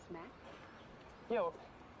 Akbar the smack. Yo,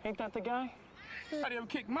 ain't that the guy? Somebody ever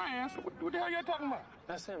kicked my ass. What the hell y'all talking about?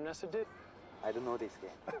 That's him. That's the dude. I don't know this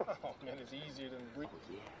guy. Oh, man, it's easier than breathe. Oh,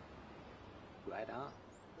 yeah. Right on.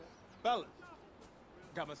 Fellas,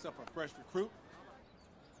 got myself a fresh recruit.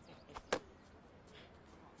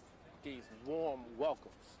 These warm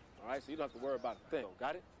welcomes, all right? So you don't have to worry about a thing,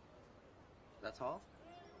 got it? That's all?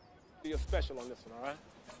 Be a special on this one, all right?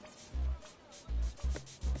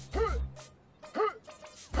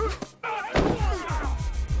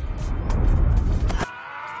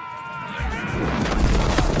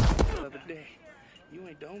 The other day, you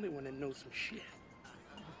ain't the only one that knows some shit.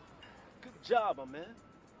 Good job, my man.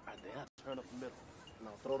 All right, then, turn up the middle, and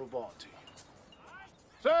I'll throw the ball to you.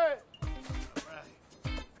 Say it!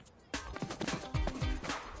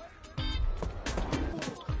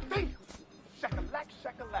 Shakalak,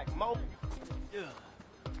 shakalak, mo. Yeah.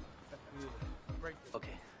 break.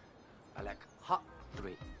 Okay. I like hot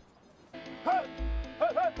 3.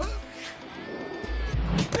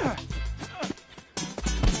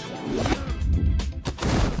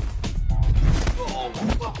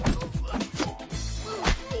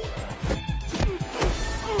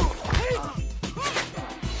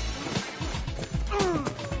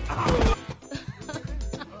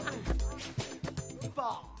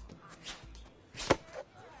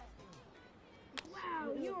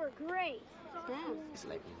 Wow, you were great. Just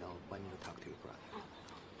let me know when you talk to your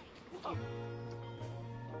brother.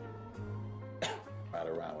 Ride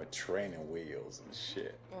around with training wheels and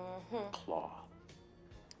shit. Claw.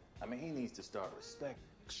 I mean, he needs to start respect.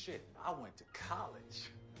 Shit, I went to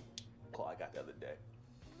college. Call I got the other day.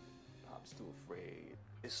 I'm still afraid.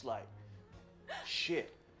 It's like,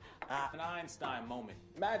 shit. An Einstein moment.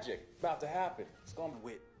 Magic about to happen. It's going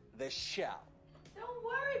with the shout. Don't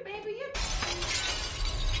worry, baby. You.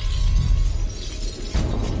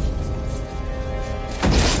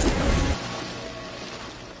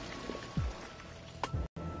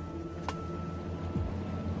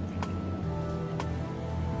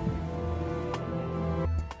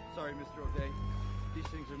 Sorry, Mr. O'Day. These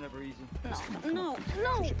things are never easy. No.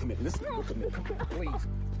 Come here, listen. Come here. Please.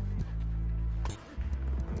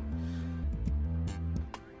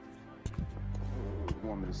 What do you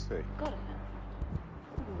want me to say? Go to him.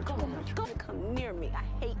 Go to him. Don't come near me. I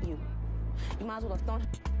hate you. You might as well have thrown.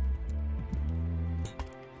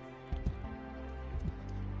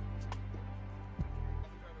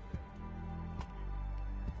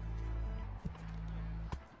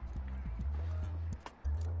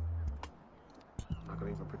 I'm not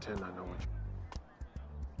gonna even pretend I know what you.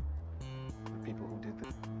 The people who did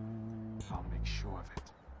this, I'll make sure of it.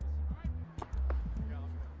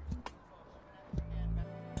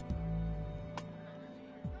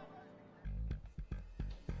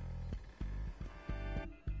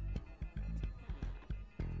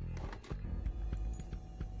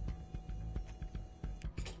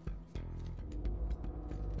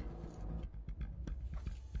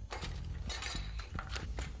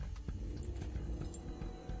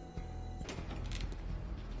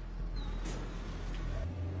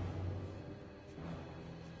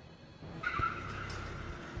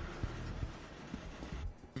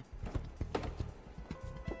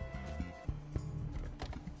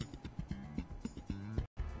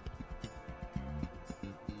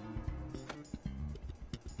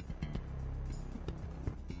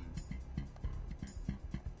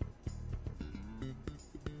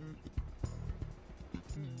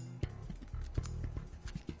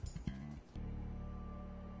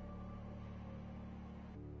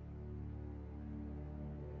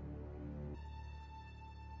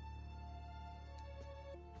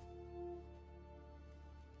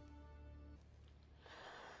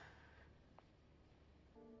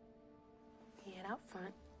 He had out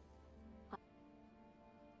front.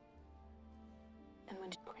 And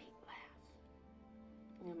when great laugh.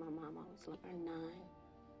 And my mama was like her 9.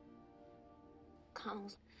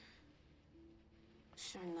 Comes.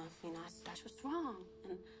 Sure enough, I said she was wrong.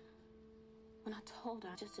 And when I told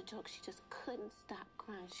her, just a joke, she just couldn't stop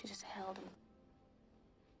crying. She just held him.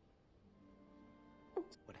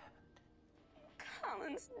 What happened?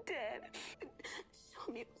 Colin's dead.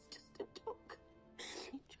 Show me it was just a joke.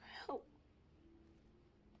 Need your help.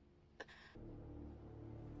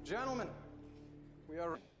 Gentlemen, we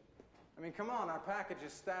are... I mean, come on, our package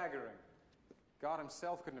is staggering. God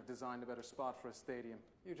himself couldn't have designed a better spot for a stadium.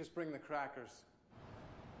 You just bring the crackers.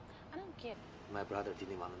 I don't get it. My brother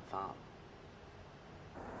didn't want them found.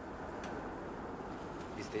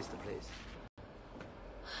 Is this the place?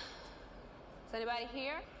 Is anybody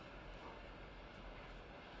here?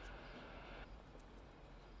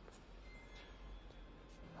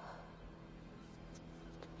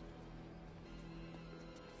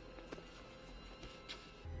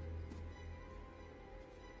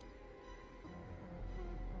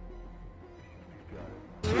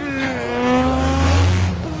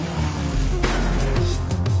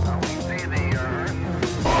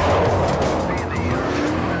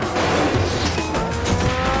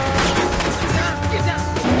 Get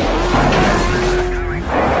down!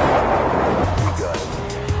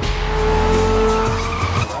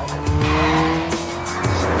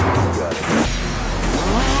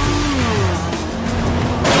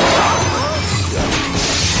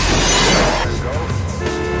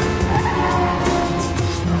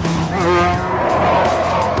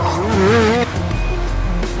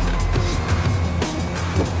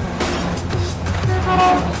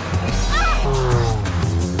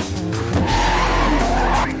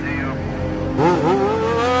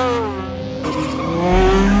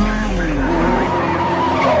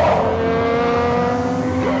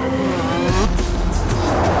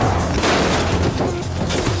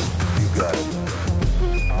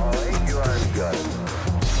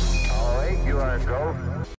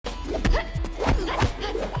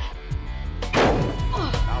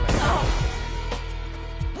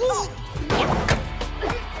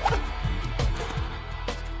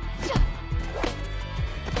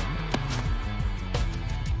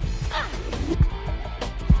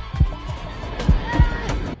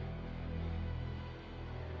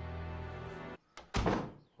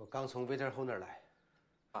 刚从 Waiter Ho 那儿来。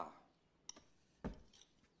啊，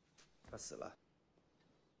他死了。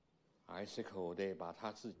还是口得把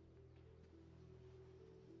他自己。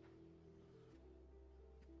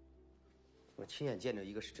我亲眼见着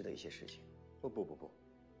一个实质的一些事情。不，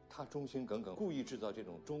他忠心耿耿，故意制造这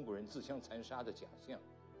种中国人自相残杀的假象。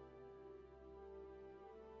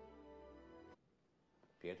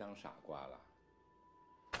别当傻瓜了。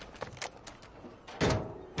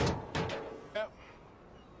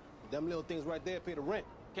 Them little things right there pay the rent.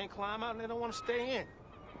 Can't climb out and they don't want to stay in.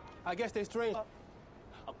 I guess they strange.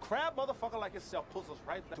 A crab motherfucker like yourself pulls us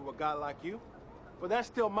right to a guy like you. But that's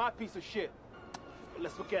still my piece of shit. But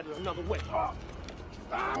let's look at it another way.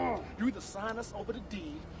 You either sign us over the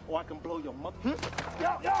deed, or I can blow your mother.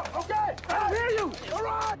 Yo, okay! I hear you! All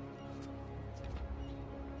right!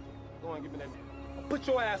 Go on, give me that. I'll put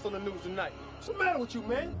your ass on the news tonight. What's the matter with you,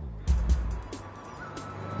 man?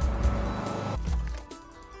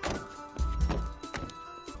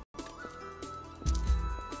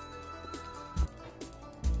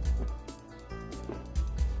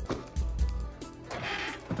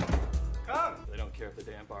 They don't care if the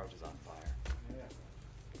damn barge is on fire. Yeah.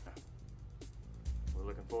 We're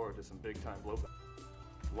looking forward to some big-time blowback.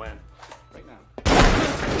 When? Right now.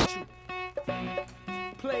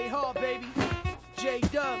 Play hard, baby.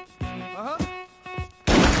 J-Dub. Uh-huh.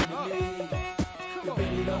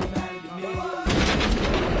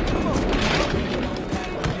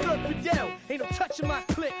 Fidel, ain't no touching my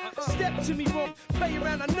click. Step to me, wrong. Play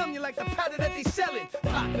around, I numb you like the powder that they selling.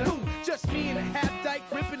 Partner, who? Just me and a half dyke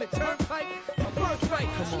gripping the turnpike. First right,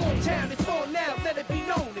 small town, it's all now. Let it be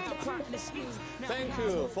known. It's a crime excuse. Thank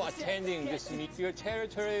you for attending this meeting. Your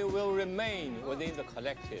territory will remain within the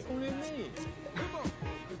collective. Remain.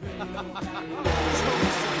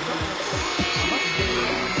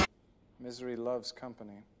 Misery loves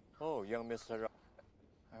company. Oh, young Mr.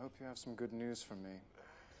 I hope you have some good news for me.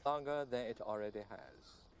 Longer than it already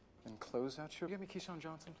has. And close out your... Give me Keyshawn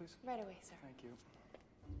Johnson, please. Right away, sir. Thank you.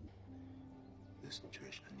 Listen,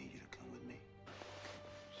 Trish, I need you to come with me.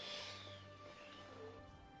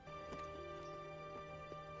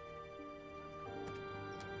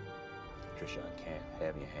 Trisha, I can't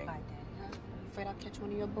have you hanging. Bye, Daddy, huh? You afraid I'll catch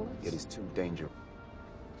one of your bullets? It is too dangerous.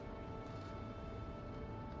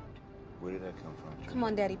 Where did that come from, Trish? Come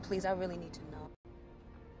on, Daddy, please. I really need to know.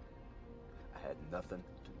 I had nothing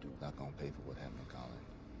to do. Not gonna pay for what happened in college.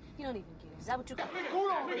 You don't even get it. Is that what you... Come on, like,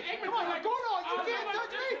 hold on. You can't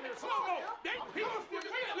touch me. Come on.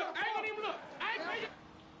 Look, I ain't even look. I ain't paying.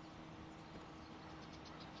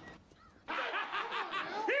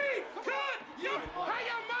 He cut you. How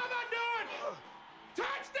your mama doing?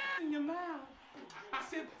 Touchdown in your mouth. I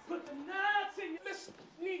said, put the nuts in your... Listen,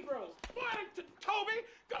 Negroes. Boy, Toby,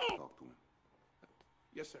 go. Talk to him.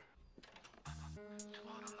 Yes, sir. To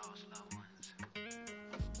all the lost loved ones.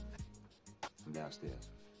 From downstairs.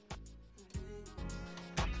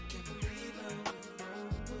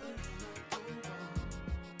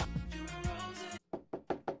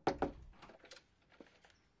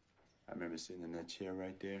 I remember sitting in that chair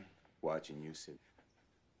right there, watching you sit.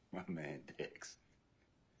 My man, Dex.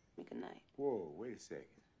 Good night. Whoa, wait a second.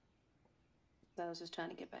 I was just trying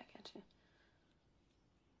to get back at you.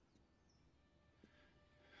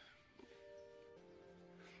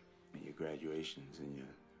 In your graduations and your...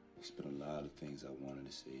 There's been a lot of things I wanted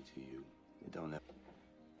to say to you. It don't have...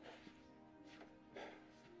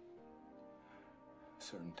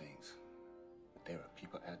 Certain things. But there are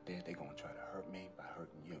people out there, they're gonna try to hurt me by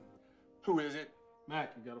hurting you. Who is it?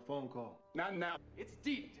 Mac, you got a phone call. Not now. It's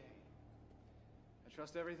deed day. I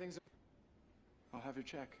trust everything's... I'll have your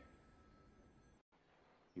check.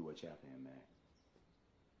 You watch out for him, man.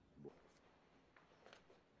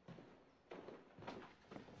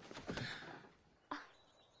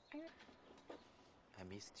 I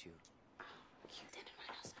missed you. You didn't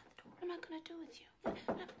right outside the door. What am I gonna do with you?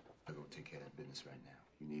 I'll go take care of that business right now.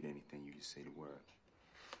 You need anything, you just say the word.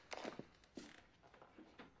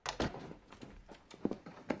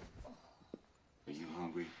 Are you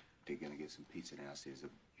hungry? They're gonna get some pizza downstairs.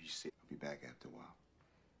 You say I'll be back after a while.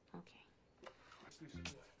 Okay.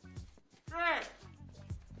 Hey!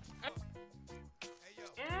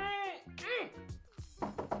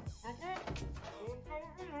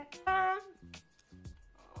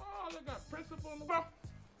 Oh, look at principal on the wall.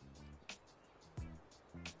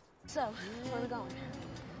 So, where are we going?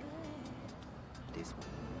 This one.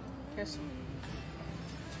 This one.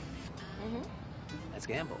 Mm-hmm. Let's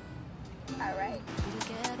gamble. All right.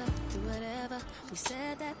 Together, do whatever. We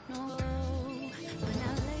said that no, but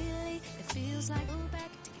now lately it feels like go back,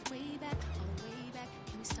 take it way back, all the way back.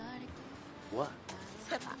 Can we start it? What?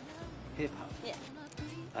 Hip hop. Hip hop. Yeah.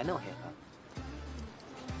 I know hip hop.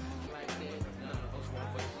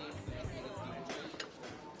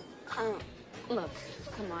 Look,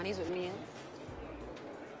 come on, he's with me.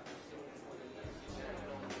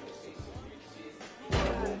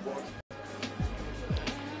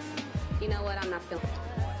 You know what? I'm not feeling.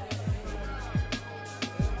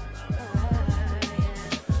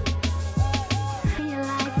 Feel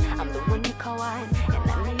like I'm the one you call wine, and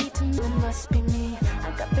I need to know it must be me.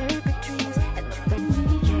 I got very big dreams, and nothing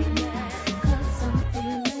me, yeah. 'Cause I'm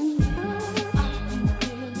feeling you.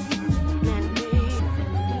 I'm feeling you. And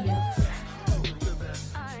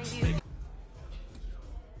me.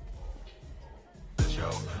 The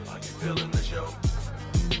show, are you feeling the show?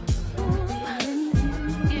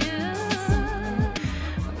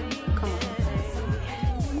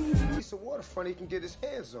 Piece of waterfront he can get his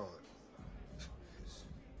hands on.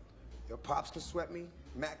 Your pops can sweat me,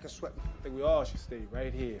 Mac can sweat me. I think we all should stay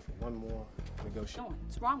right here for one more negotiation.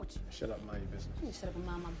 What's wrong with you? Shut up and mind your business. You shut up and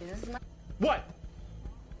mind my business. What?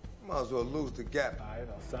 Might as well lose the gap. All right,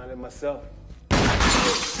 I'll sign it myself.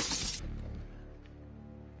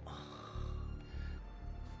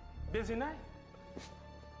 Busy night.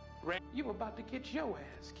 You were about to get your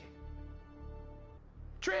ass kicked.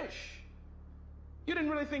 Trish, you didn't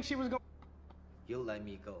really think she was going. You'll let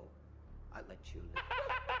me go. I'd let you live.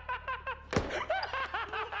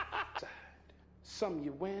 Some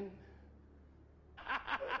you win.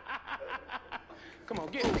 Come on,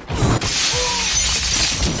 get it.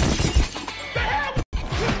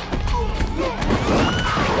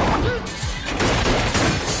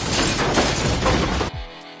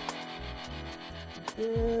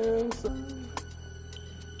 Damn, son.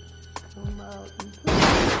 Come out and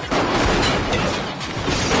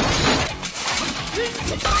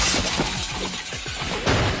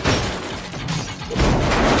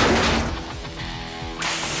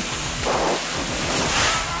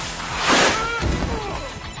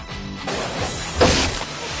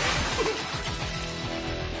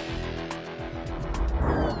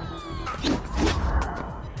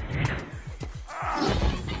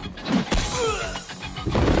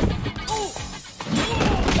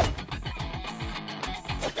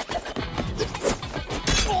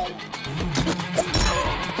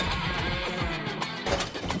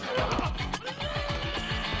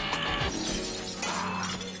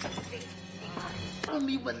Don't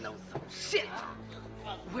even know some shit.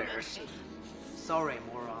 Where is she? Sorry,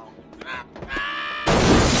 moron.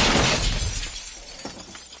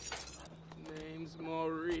 Name's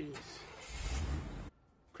Maurice.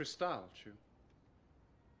 Cristal, Chu.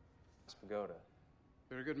 Pagoda.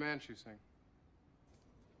 You're a good man, Chu Sing.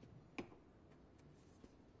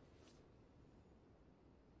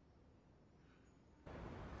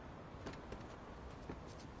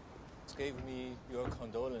 Gave me your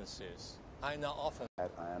condolences. I now often. I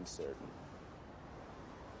am certain.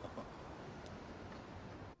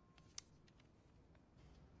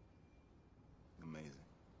 Amazing.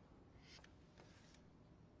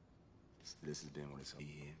 This has been what it's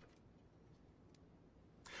here.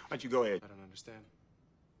 Why don't you go ahead? I don't understand.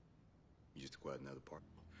 You just acquired another part.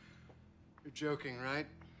 You're joking, right?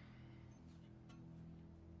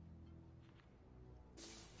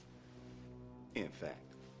 In fact,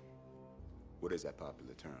 what is that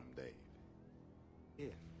popular term, Dave? Yeah.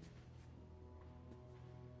 You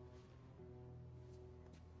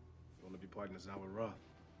want to be partners now with Roth?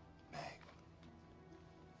 Mag,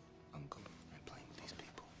 Uncle, and playing with these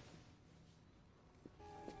people.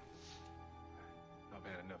 I've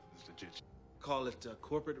had enough of this legit. Call it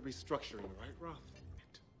corporate restructuring, right, Roth?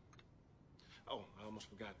 Oh, I almost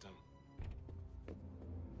forgot.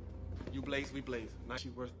 You blaze, we blaze. Now she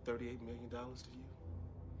worth $38 million to you.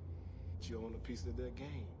 You own a piece of that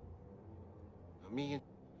game. Now, me and...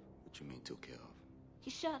 What you mean took care of?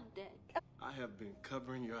 He shot him dead. I have been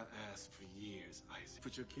covering your ass for years, Isaac.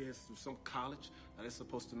 Put your kids through some college that is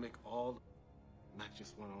supposed to make all, not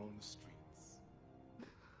just one on the streets.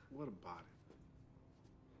 What about it?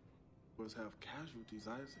 Let's have casualties,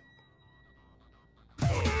 Isaac.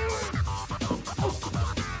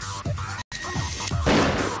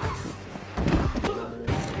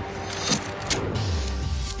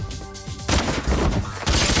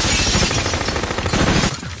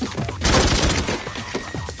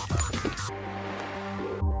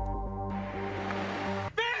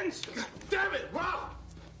 Damn it, Rob!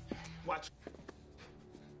 Watch.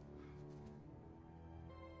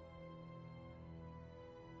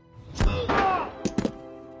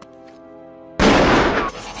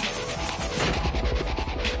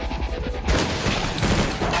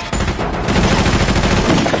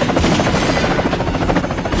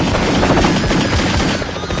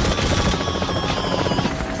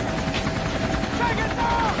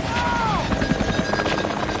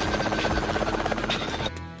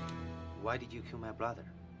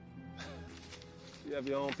 have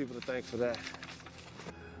your own people to thank for that.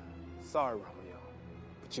 Sorry, Romeo,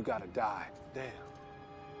 but you gotta die. Damn.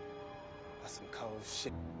 That's some cold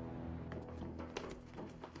shit.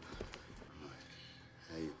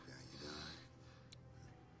 How you feel?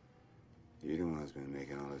 You dying? You the one who's been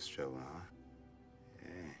making all this trouble, huh?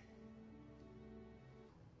 Yeah.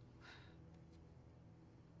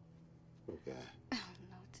 Okay. I don't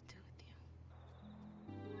know what to do with you.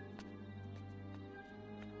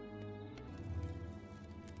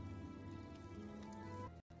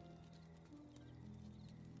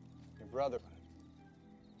 Your brother.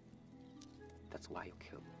 That's why you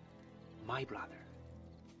killed my brother.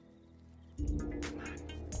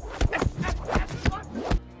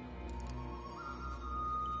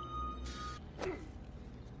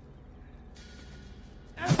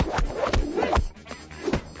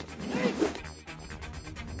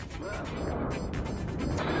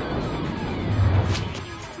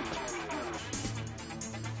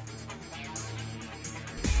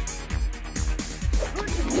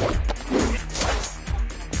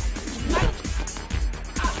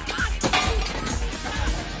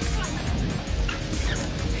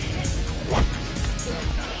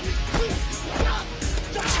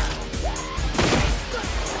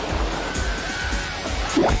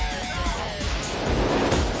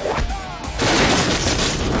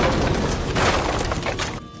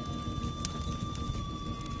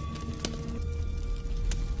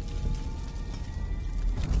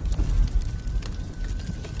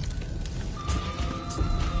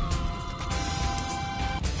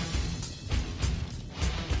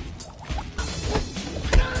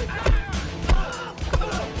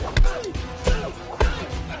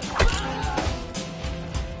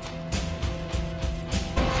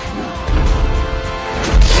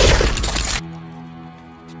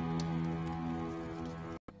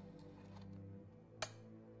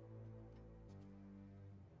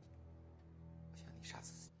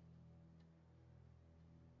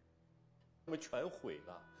他们全毁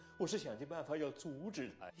了，我是想尽办法要阻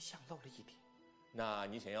止他。你想漏了一点。那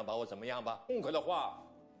你想要把我怎么样吧？痛快的话，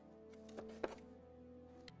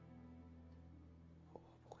我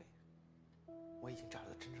不会。我已经找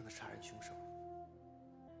到真正的杀人凶手，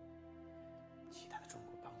其他的中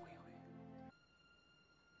国帮会会。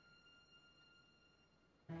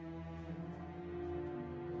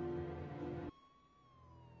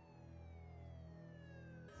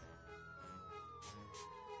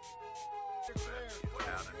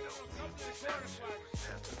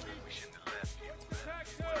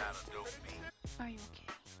Are you okay?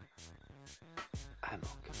 I'm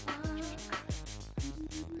okay.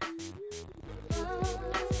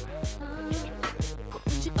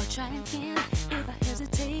 Or try again if I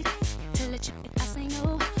hesitate to let you. If I say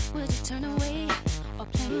no, would you turn away or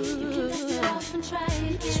play? You can dust it off and try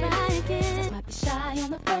again. Try again. Might be shy on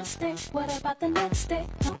the first day. What about the next day?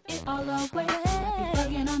 Throw it all away. Might be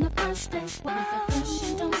bugging on the first day. What if at first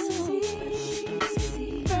you don't succeed?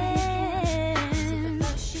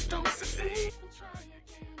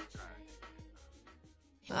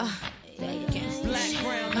 Black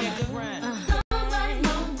crown nigga.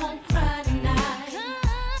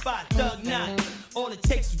 By Thug Knot. All it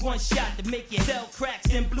takes is one shot to make you sell cracks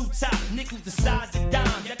and blue top. Nickels the size of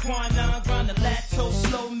dime. That quinine grind the lactose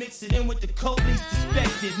slow. Mix it in with the cold least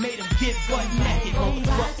suspected. Made them get butt naked.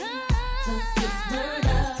 Motherfucker.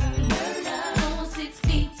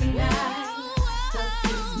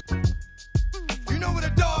 You know what a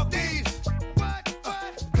dog needs? What?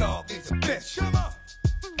 Dog needs a bitch. Come on.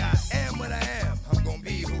 I am what I am. I'm gonna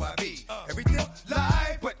be who I be. Everything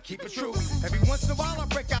lie, but keep it true. Every once in a while I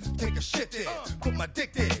break out, take a shit there. Put my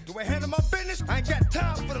dick there. Do I handle my business? I ain't got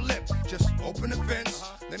time for the lip. Just open the fence,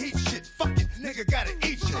 then eat shit. Fuck it, nigga gotta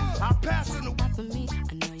eat shit. I'll pass in the for me.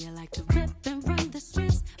 I know you like to rip and run the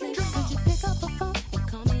streets. Could you pick up a phone and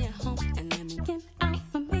call me at home and let me get out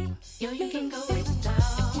for me? Yo, you can go with the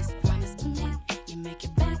dog. Promise to me, you make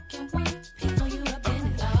it back in one piece. Know you up in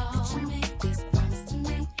it all. Could you make this promise to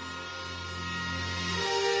me?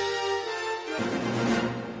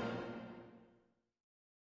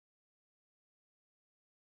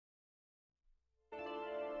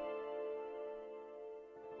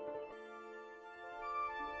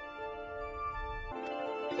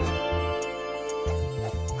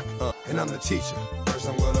 And I'm the teacher. First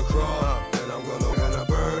I'm gonna crawl, then I'm gonna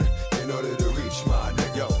burn in order to reach my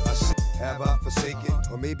nigga. Yo, I see, have I forsaken?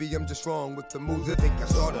 Or maybe I'm just wrong with the moves. I think I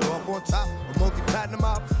started off on top, a multi-platinum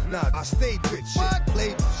out. Nah, I stayed with shit,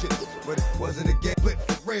 played with shit, but it wasn't a game. Split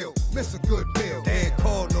for real, miss a good bill. Ain't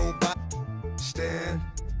call nobody. Stand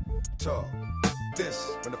tall.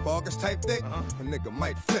 This, when the fog is type thick, a nigga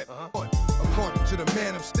might flip. A point to the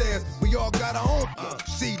man upstairs. We all got our own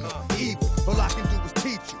see me, evil. All I can do is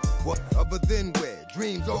teach you. What other than where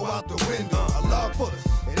dreams go out the window. I love bullets.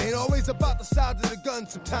 It ain't always about the size of the gun.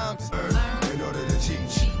 Sometimes burn in order to cheat.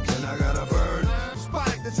 And I gotta burn. Spot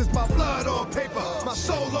it. This is my blood on paper, my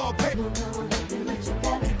soul on paper.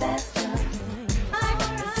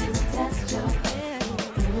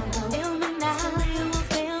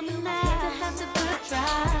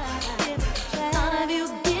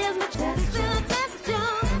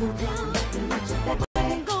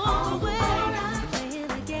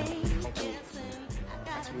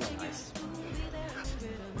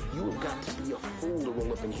 You have got to be a fool to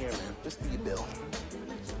roll up in here, man. Just do your bill.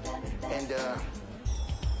 And,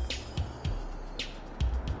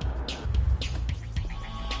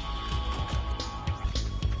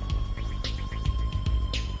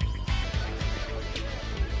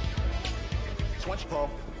 Watch, Paul.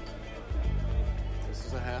 This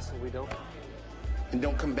is a hassle we don't. And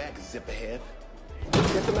don't come back, zip ahead.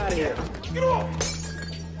 Get them out of here. Get off!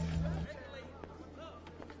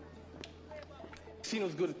 Seen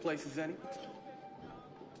as good a place as any.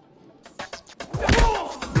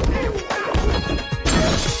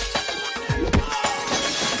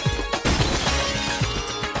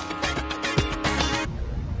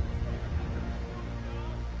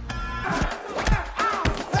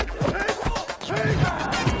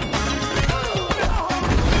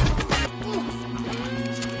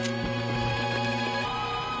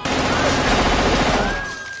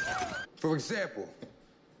 For example,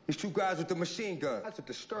 these two guys with the machine gun, that's a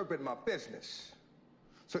disturbing my business.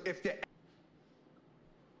 So if you're...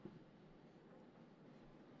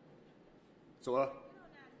 So,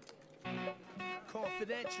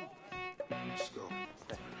 Confidential. let's go.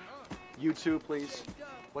 You too, please.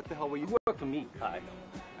 What the hell were you? You work for me, Kai.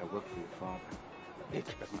 I work for your father. It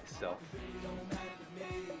was myself.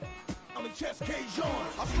 I'm in chess cage on.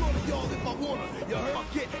 I'll slaughter y'all if I wanna. You heard? I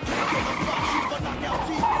get my spot, shoot if I knock out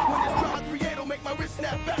teeth. When it's dry, 3-8 make my wrist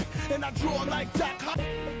snap back. And I draw like Jack.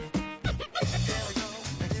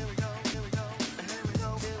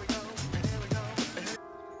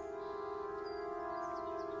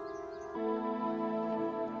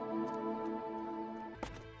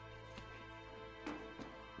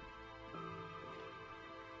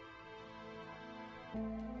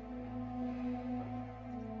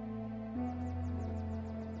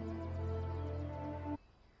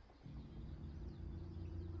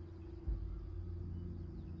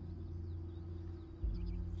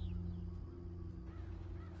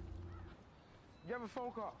 You have a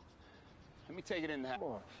phone call? Let me take it in the house.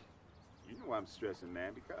 You know I'm stressing,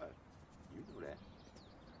 man, because you know that.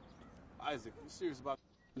 Isaac, I'm serious about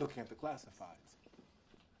looking at the classifieds.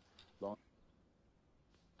 Long.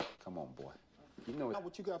 Come on, boy. You know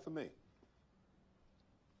what you got for me?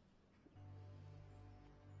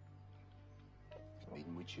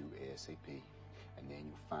 Meeting with you ASAP, and then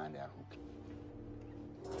you'll find out who.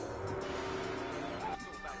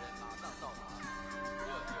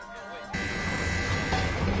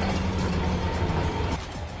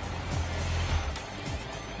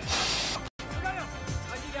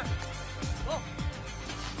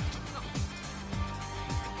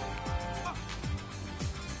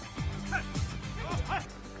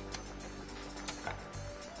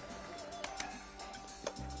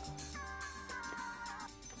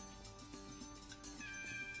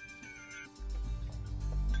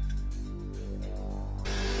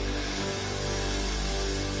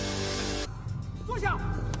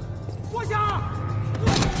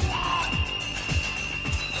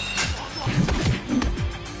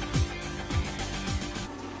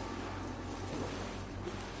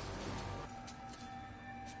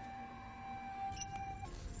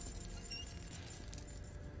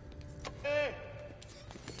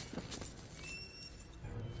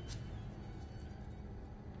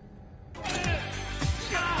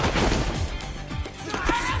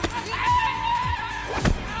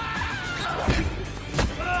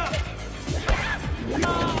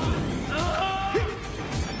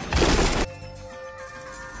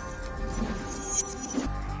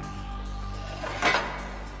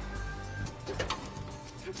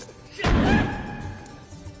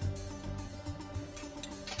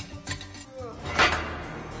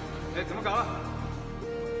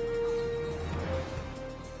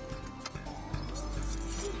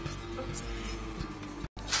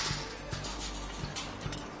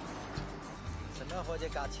伙计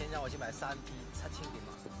给钱让我去买3批7000的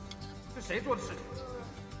嘛。这谁做的事情？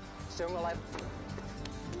谁用来？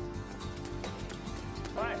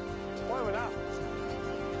喂，我回来。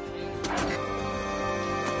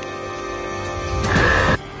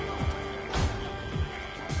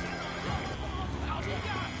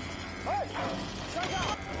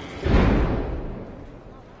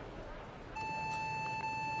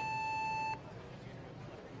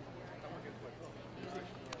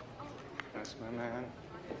man.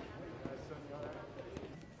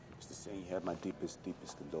 Mr. Singh, you have my deepest,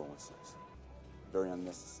 deepest condolences. Very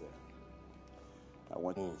unnecessary. I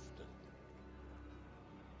want moved.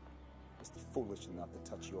 Must be foolish enough to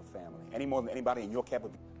touch your family any more than anybody in your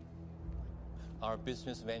cabinet. Our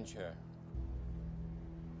business venture.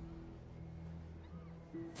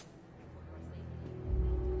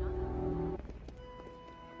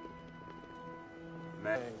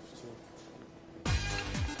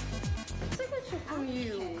 Signature from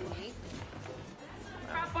you. Okay.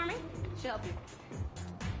 Cry for me. She'll help you.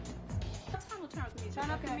 Turn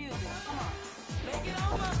up the music. Come on. Make it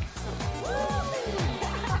over.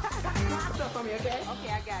 Cry stuff for me, okay? Okay,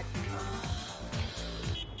 I got you.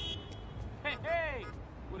 Hey!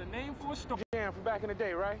 With a name for a story. Jam from back in the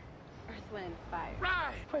day, right? Earth, Wind, and Fire.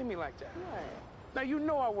 Right! Play me like that. What? Now, you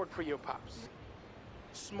know I work for your pops.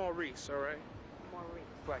 Maurice, all right? Maurice.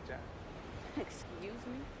 Like that. Excuse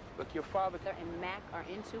me? Look, your father and Mac are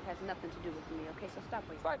into has nothing to do with me, okay? So stop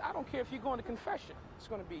wasting. Like, I don't care if you're going to confession. It's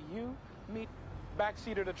going to be you, me,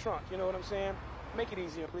 backseat of the trunk. You know what I'm saying? Make it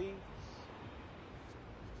easier, please.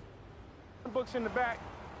 Books in the back.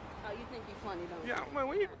 Oh, you think you're funny, don't you? Yeah, man,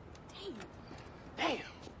 we... Damn.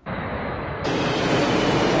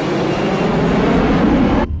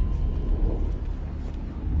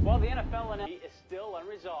 Well, the NFL and is still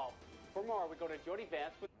unresolved. For more, we go to Jody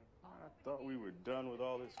Vance with... I thought we were done with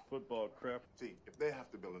all this football crap. See, if they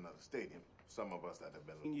have to build another stadium, some of us that have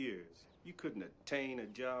been years, you couldn't attain a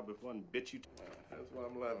job if one bit you. That's why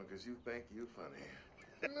I'm laughing, because you think you funny.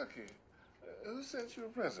 Hey, look here. Who sent you a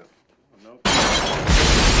present? No.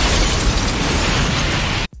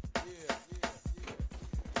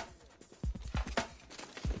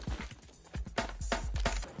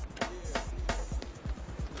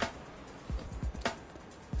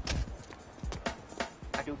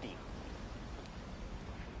 I do deep.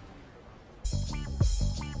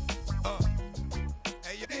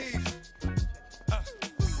 Hey, Eve.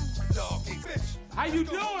 Doggy bitch. How you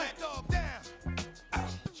doing?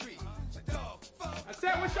 I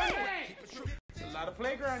said, what's your name? There's a lot of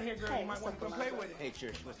playground here, girl. You might want to come play with it. Hey,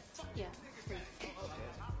 Church, listen. Yeah.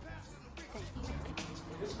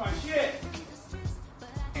 This is my shit.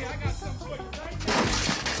 Hey, I got something for you right now.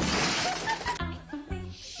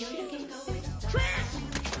 Trash!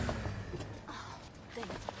 Thank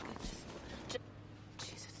goodness.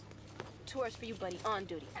 Jesus. Tours for you, buddy. On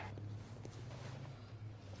duty.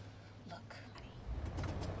 Look.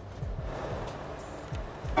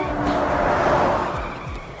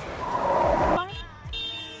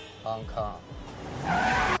 Hong Kong.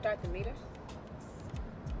 Start the meter.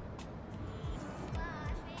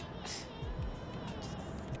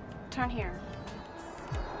 Turn here.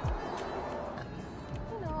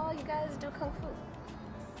 You know, all you guys do kung fu.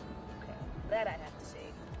 Okay, that I'd have to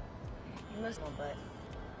see. You must know, but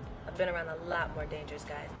I've been around a lot more dangerous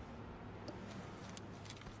guys.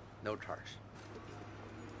 No charge.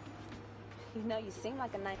 You know, you seem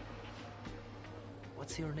like a nice...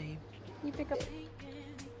 What's your name? You pick up...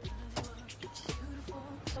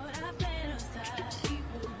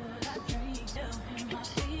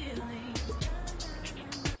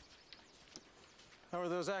 How are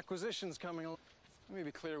those acquisitions coming along? Let me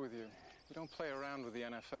be clear with you. You don't play around with the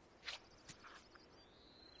NFL.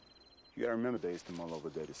 You gotta remember days to mull over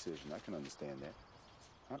their decision. I can understand that.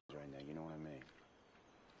 I'm right now, you know what I mean?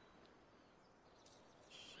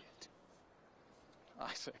 Shit.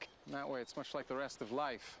 Isaac, in that way, it's much like the rest of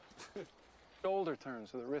life. Shoulder turn,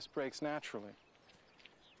 so the wrist breaks naturally.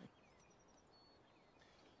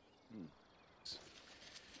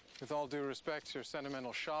 With all due respect to your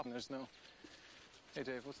sentimental shopping, there's no... Hey,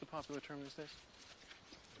 Dave, what's the popular term these days?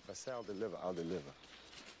 If I say I'll deliver, I'll deliver.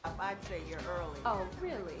 I'd say you're early. Oh,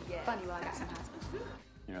 really? Yeah. Funny, well, I got some husband.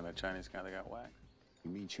 You know that Chinese guy that got whacked?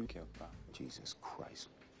 You mean you killed Bob? Jesus Christ.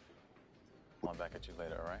 I'll back at you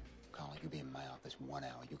later, all right? Colin, you be in my office 1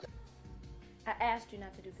 hour. You got... I asked you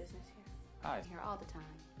not to do business here. Hi. I'm here all the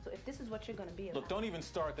time. So if this is what you're going to be about... Look, don't even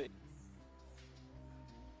start the...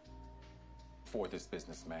 For this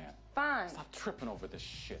businessman. Fine. Stop tripping over this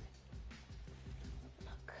shit.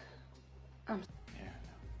 Look, I'm... Yeah, I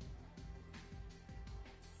know.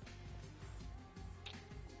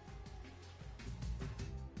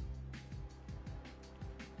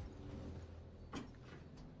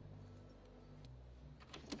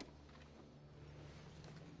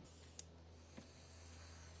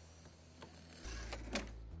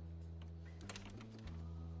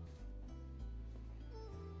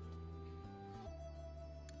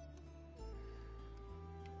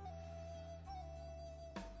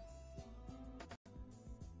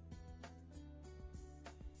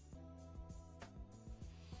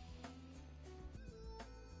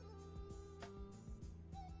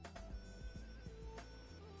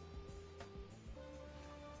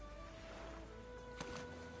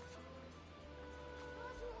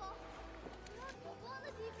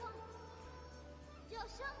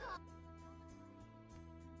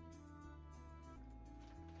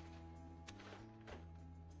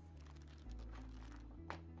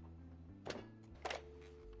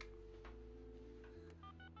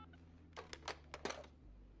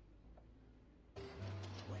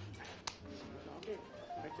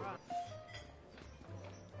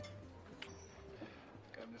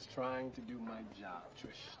 trying to do my job,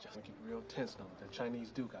 Trish. Just keep it real tense though. The Chinese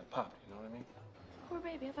dude got popped, you know what I mean? Poor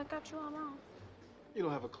baby, have I got you all wrong? You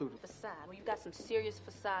don't have a clue to... Facade. Well, you got some serious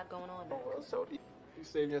facade going on now. Oh, well, so you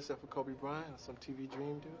saving yourself for Kobe Bryant or some TV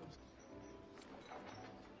dream, dude?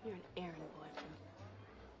 You're an errand boyfriend.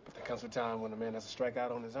 But there comes a time when a man has to strike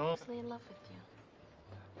out on his own. I'm in love with you.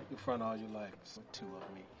 You front all you like, so two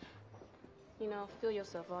of me. You know, feel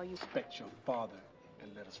yourself all you... Respect your father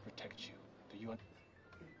and let us protect you. Do you understand?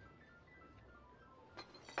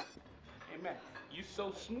 Hey, man, you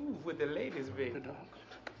so smooth with the ladies, baby. Good dog.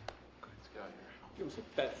 Let's get out of here. Give me some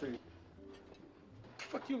fat free. What the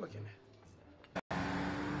fuck you looking at?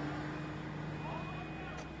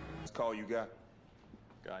 This call you got?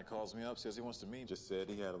 Guy calls me up, says he wants to meet. Just said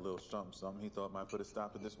he had a little something he thought might put a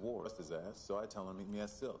stop to this war. Bust his ass, so I tell him meet me at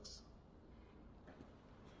Silks.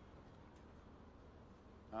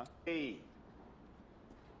 Huh? Hey.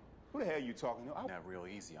 Who the hell are you talking to? Not real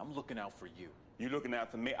easy. I'm looking out for you. You looking out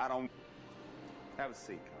for me? I don't... Have a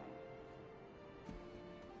seat,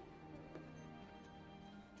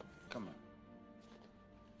 Come on.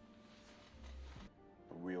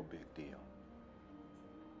 A real big deal.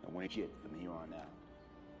 And when it gets from here on out.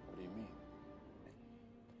 What do you mean?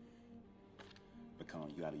 But come on,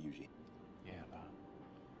 you gotta use your... Yeah, Bob.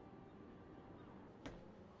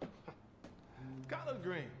 Collard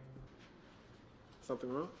green.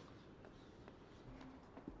 Something wrong?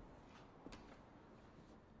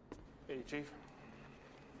 Hey, Chief.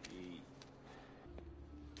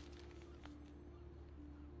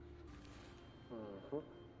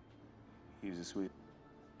 He was a sweet...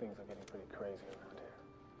 Things are getting pretty crazy around here.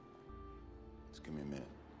 Just give me a minute.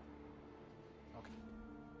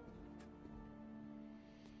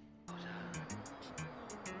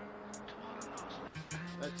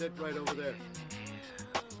 That's it right over there.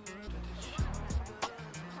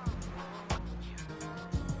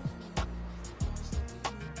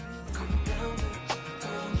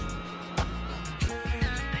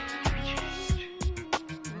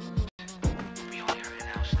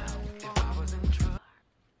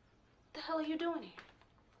 What the hell are you doing here?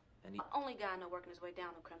 The only guy I know working his way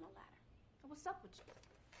down the criminal ladder. So what's up with you?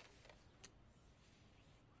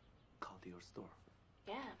 Called to your store.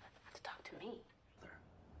 Yeah, but not to talk to me. There.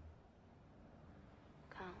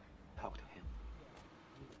 Colin. Talk to him.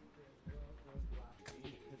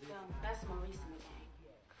 So, that's Maurice in the gang.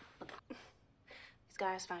 Look, these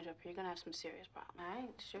guys find you up here, you're gonna have some serious problems. All right?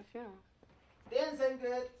 It's your funeral. Dancing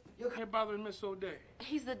good. You can't bother Miss O'Day.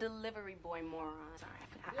 He's the delivery boy moron. Sorry,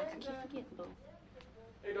 I keep forgetting, boo.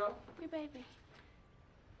 Hey, dog. Your baby.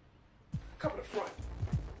 Come to the front.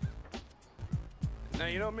 Now,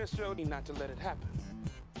 you know, Miss O'Day, not to let it happen.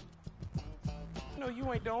 You know,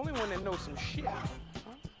 you ain't the only one that knows some shit.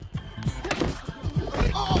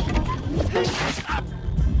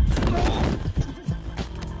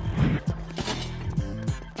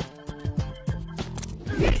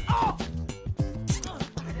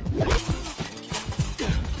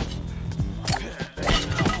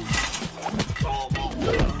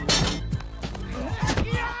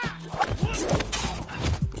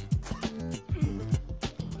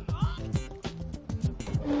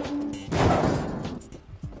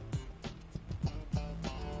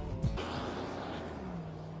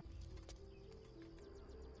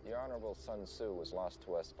 The Honorable Sun Tzu was lost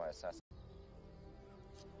to us by assassination.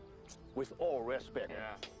 With all respect.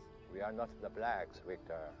 Yeah. We are not the blacks,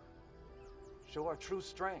 Victor. Show our true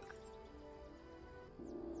strength.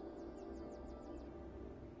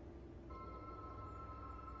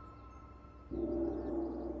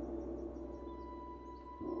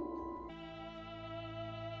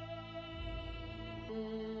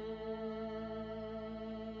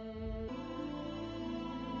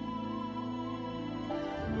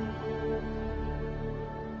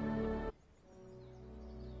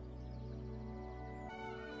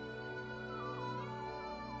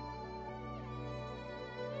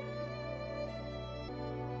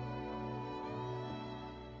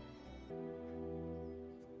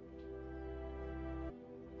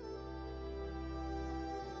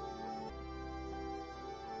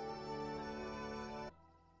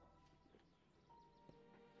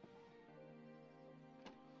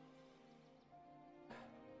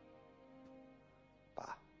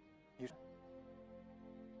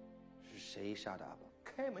是谁杀的阿宝？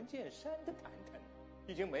开门见山的谈谈，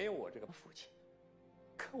已经没有我这个父亲，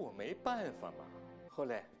可我没办法嘛。后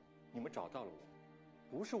来你们找到了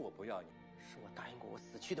我，不是我不要你，是我答应过我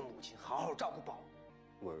死去的母亲，好好照顾宝。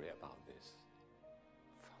Worry about this。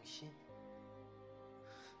放心。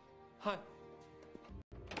嗨。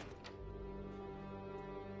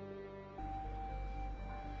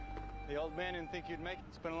The old man didn't think you'd make it.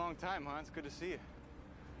 It's been a long time, huh? It's good to see you.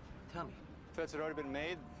 Tell me. Threats had already been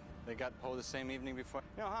made. They got Poe the same evening before.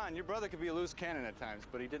 You know, Han, your brother could be a loose cannon at times,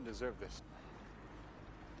 but he didn't deserve this.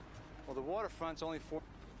 Well, the waterfront's only 4...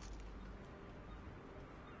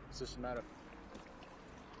 It's just a matter of...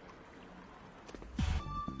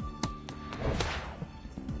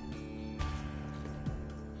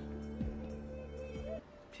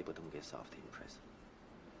 People don't get soft in prison.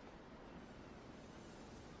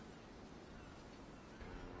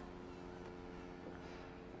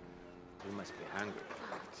 You must be hungry.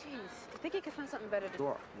 Oh, jeez. I think you could find something better to do.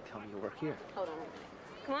 Sure. You tell me you work here. Hold on a minute.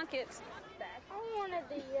 Come on, kids. I wanted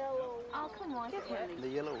the yellow one. Oh, come on, Get Kelly. The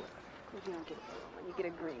yellow one. You don't get a yellow one. You get a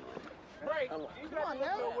green one. Right. Come on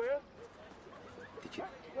now. Did you?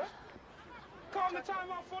 Call the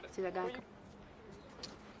time out for the... See that guy?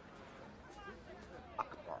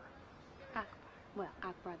 Akbar. Akbar. Well,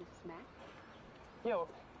 Akbar, this is Mac. Yo,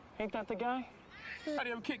 ain't that the guy?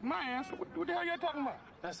 Somebody ever kicked my ass. What the hell y'all talking about?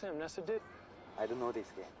 That's him. That's the dude. I don't know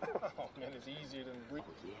this game. Oh, man, it's easier than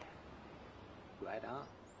breathing. Oh, yeah. Right on.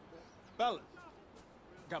 Fellas,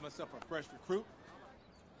 got myself a fresh recruit.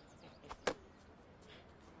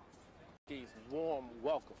 These warm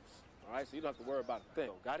welcomes, all right? So you don't have to worry about a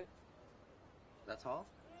thing. Got it? That's all?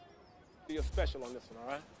 Be a special on this one,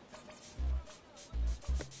 all right?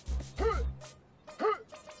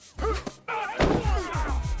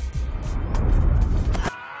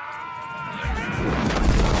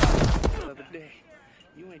 The other day,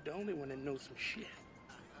 you ain't the only one that knows some shit.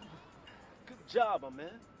 Good job, my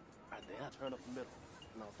man. All right, then, turn up the middle,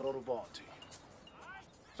 and I'll throw the ball to you.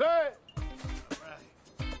 Say it!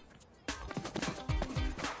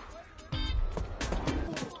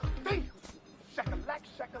 Damn!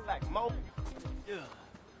 Shakalak, Mo. Yeah.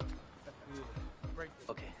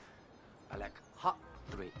 Okay. I like hot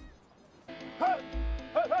 3. Hey! Hey,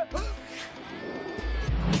 hey, hey!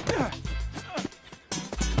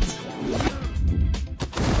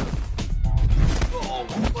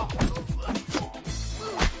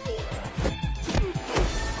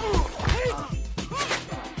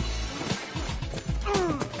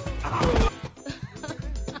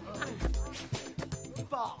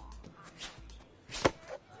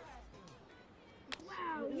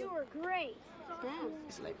 Wow, you were great.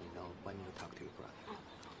 Just let me know when you talk to your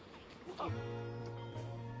brother.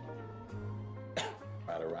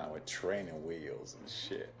 Ride around with training wheels and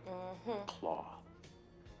shit. Claw.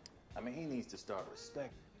 I mean, he needs to start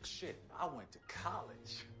respect. Shit, I went to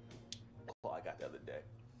college. Claw I got the other day.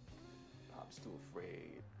 I'm still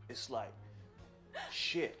afraid. It's like,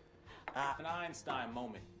 shit. An Einstein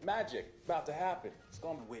moment. Magic about to happen. It's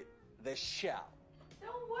going with the shout.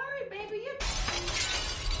 Don't worry, baby. You.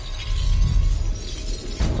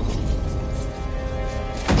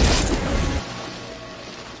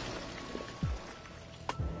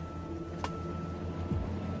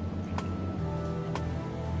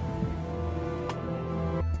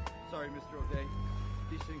 Sorry, Mr. O'Day.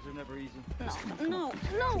 These things are never easy. No.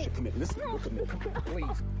 Come in, listen. Look at me.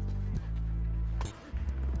 Please.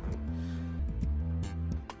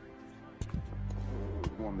 What do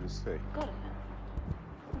you want me to say? Go to him.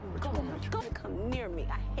 Go to him. Don't come near me.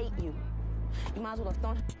 I hate you. You might as well have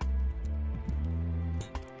thrown him.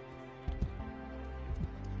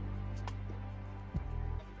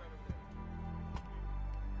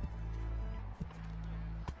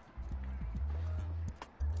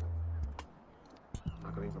 I'm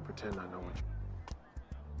not gonna even pretend I know what you...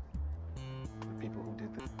 The people who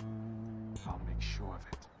did this, I'll make sure of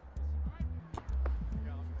it.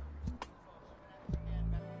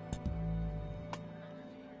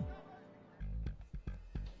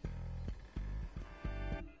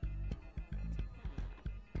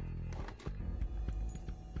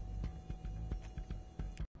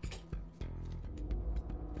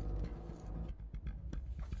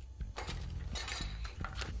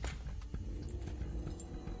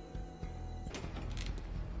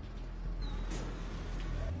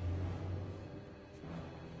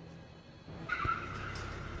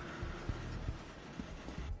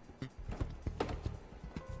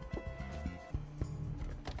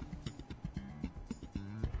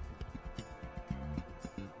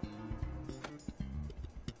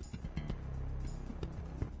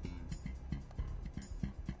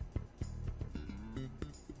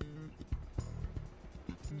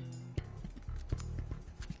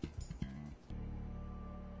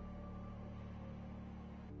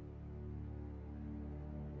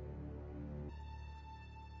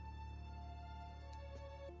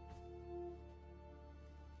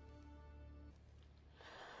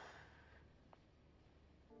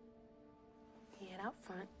 He had out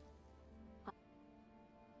front.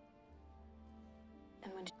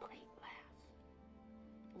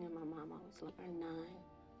 or 9.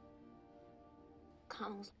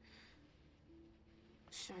 Colin was...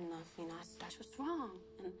 Sure enough, you know, she was wrong.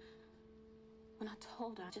 And when I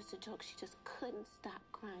told her, just a joke, she just couldn't stop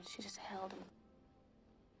crying. She just held him.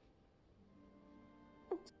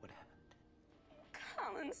 What happened?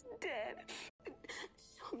 Colin's dead.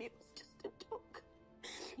 Show me it was just a joke. I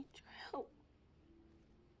need your help.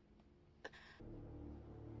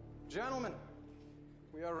 Gentlemen,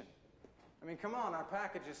 we are... I mean, come on, our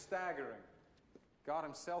package is staggering. God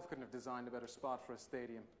himself couldn't have designed a better spot for a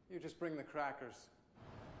stadium. You just bring the crackers.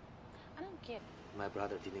 I don't get it. My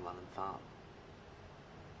brother didn't want them found.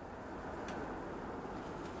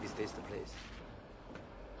 Is this the place?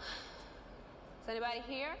 Is anybody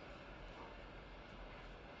here?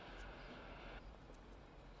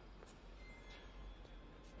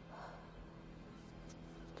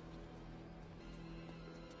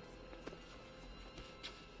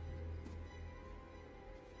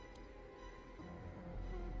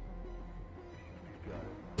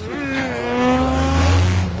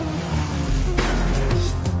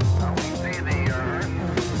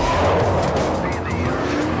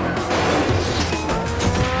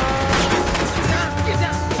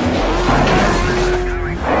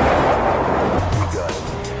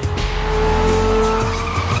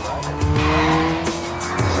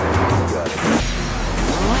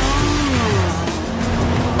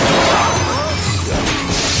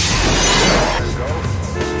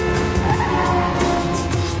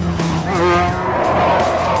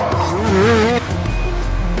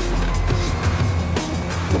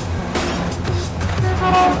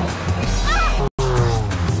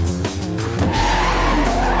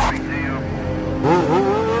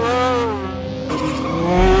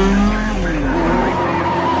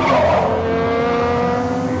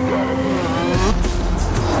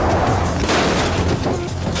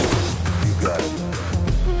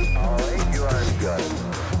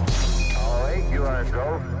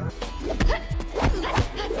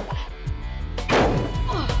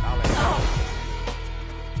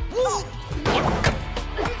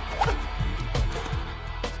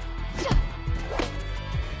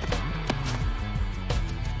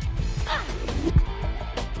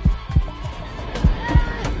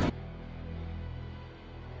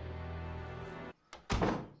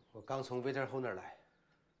我刚从威特后那儿来。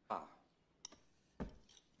啊，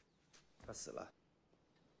他死了。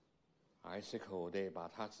还是口得把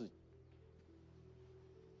他自己。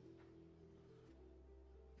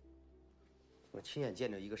我亲眼见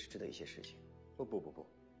着一个实的一些事情。不，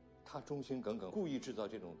他忠心耿耿，故意制造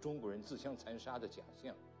这种中国人自相残杀的假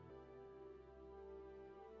象。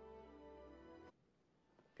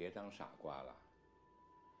别当傻瓜了。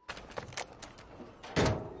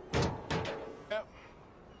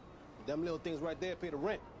 Them little things right there pay the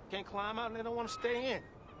rent. Can't climb out and they don't want to stay in.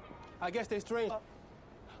 I guess they strange.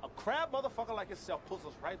 A crab motherfucker like yourself pulls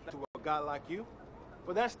us right back to a guy like you.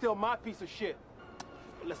 But that's still my piece of shit.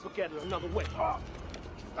 But let's look at it another way.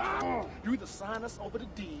 You either sign us over the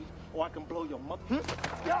deed, or I can blow your mother.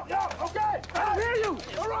 Yo, okay! I hear you!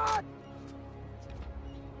 All right!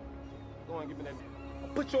 Go on, give me that. I'll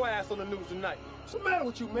put your ass on the news tonight. What's the matter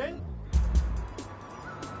with you, man?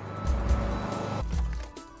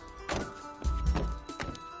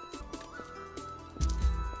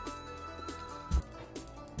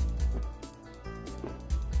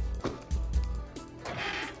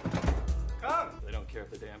 They don't care if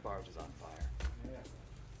the damn barge is on fire. Yeah.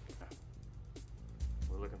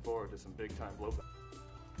 We're looking forward to some big-time blowback.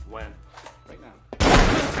 When? Right now.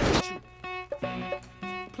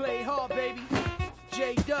 Play hard, baby.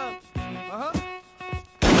 J-Dub. Uh-huh.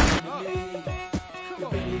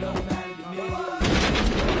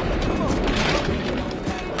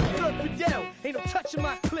 Fidel, ain't no touching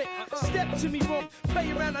my click. Step to me, bro.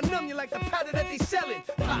 Play around, I numb you like the powder that they selling.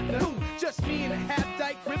 Who? Just me and a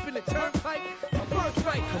half-dyke gripping the turnpike. First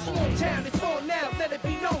right, small town, it's on now. Let it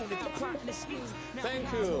be known.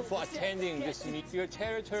 Thank you for attending this meeting. Your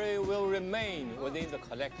territory will remain within the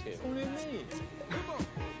collective. Remain.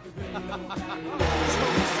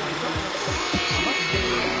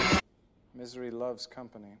 Misery loves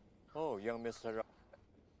company. Oh, young Mr.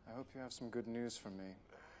 I hope you have some good news for me.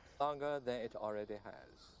 Longer than it already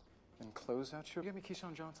has. Then close out your... Give me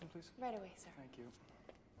Keyshawn Johnson, please. Right away, sir. Thank you.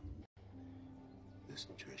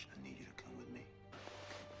 Listen, Trish, I need you to come with me.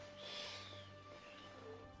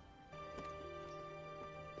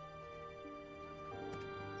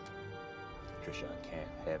 Trisha, I can't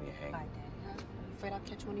have you hang. Bye, Daddy, huh? You afraid I'll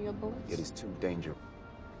catch one of your bullets? It is too dangerous.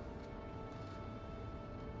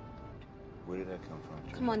 Where did that come from,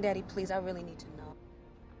 Trisha? Come on, Daddy, please. I really need to know.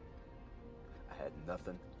 I had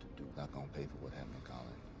nothing to do. Not gonna pay for what happened, Colin.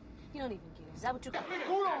 You don't even get it. Is that what you got?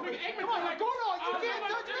 Come on, man. Come on, like, go on. You can't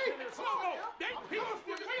touch me. Come on.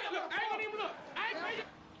 Look, I ain't gonna even look.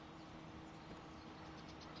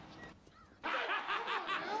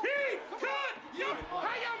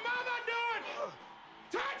 How your mama doing?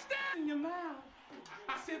 Touchdown in your mouth.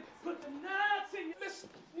 I said, put the nuts in your listen,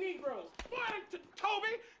 Negroes. Boy,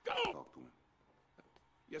 Toby, go. Talk to him.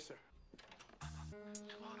 Yes, sir.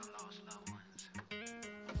 To all the lost loved ones.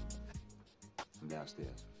 I'm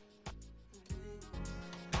downstairs.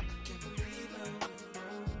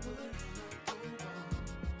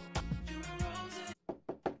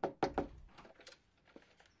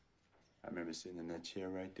 I remember sitting in that chair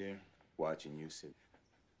right there, watching you sit.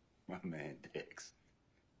 My man Dex.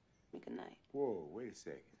 Good night. Whoa, wait a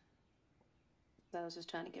second. I was just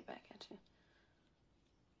trying to get back at you.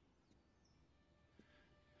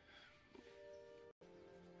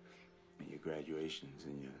 And your graduations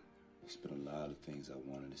and your... There's been a lot of things I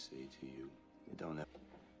wanted to say to you. You don't have...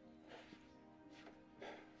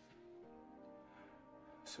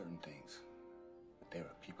 Certain things. But there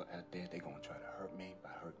are people out there, they're gonna try to hurt me by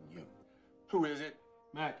hurting you. Who is it?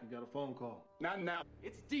 Mac, you got a phone call. Not now.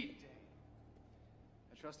 It's deep day.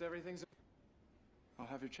 I trust everything's... I'll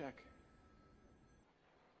have your check.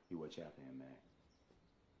 You watch out for him, Mac.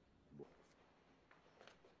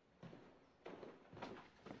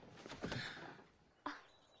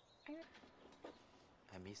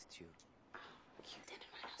 I missed you. You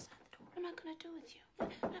didn't right outside the door. What am I gonna do with you?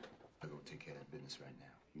 I'll go take care of that business right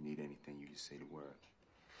now. You need anything, you just say the word.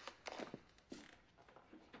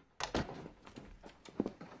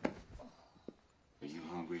 Are you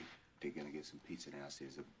hungry? They're gonna get some pizza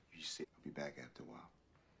downstairs. You sit. I'll be back after a while.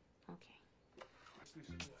 Okay.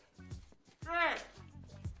 Hey!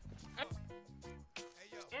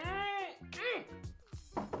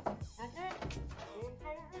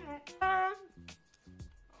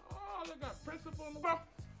 Oh, look at principal in the book.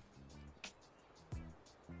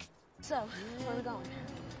 So, where are we going?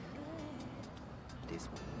 This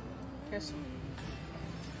one. This one.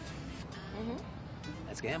 Mm-hmm.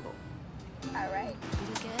 Let's gamble. All right.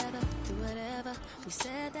 Together, do whatever. We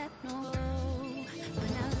said that no, but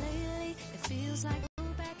now lately it feels like go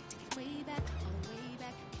back, take it way back, all the way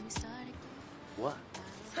back. Can we start it? What?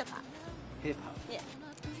 Hip hop. Hip hop. Yeah.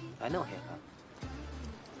 I know hip hop.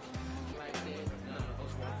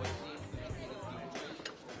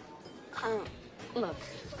 Look,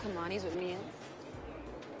 come on, he's with me.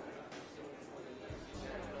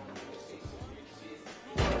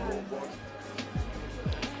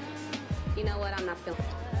 You know what? I'm not feeling it.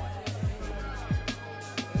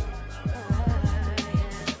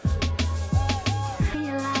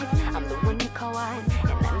 Feel like I'm the one you call wine,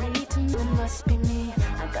 and I need to know it must be me.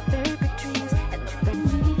 I got very big dreams, and nothing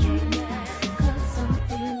me, yeah. 'Cause I'm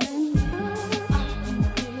feeling you. I'm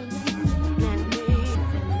feeling you. And me.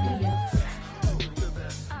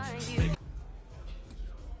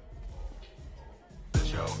 The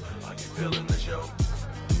show, are you feeling the show?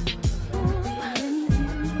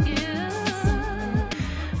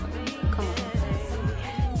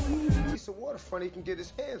 Piece of waterfront he can get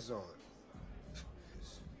his hands on.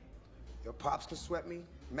 Your pops can sweat me,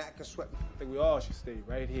 Mac can sweat me. I think we all should stay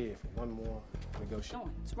right here for one more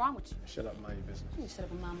negotiation. What's wrong with you? Shut up, mind your business. You shut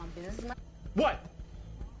up and mind my business. What?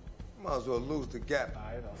 Might as well lose the gap. All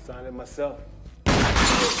right, I'll sign it myself.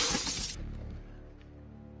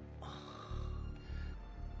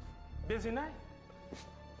 Busy night.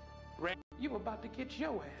 Ray, you were about to get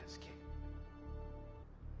your ass kicked.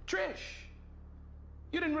 Trish,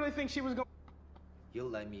 you didn't really think she was going... You'll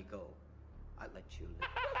let me go. I let you live.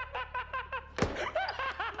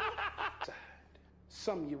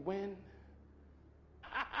 Some you win.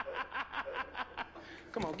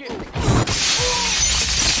 Come on, get it.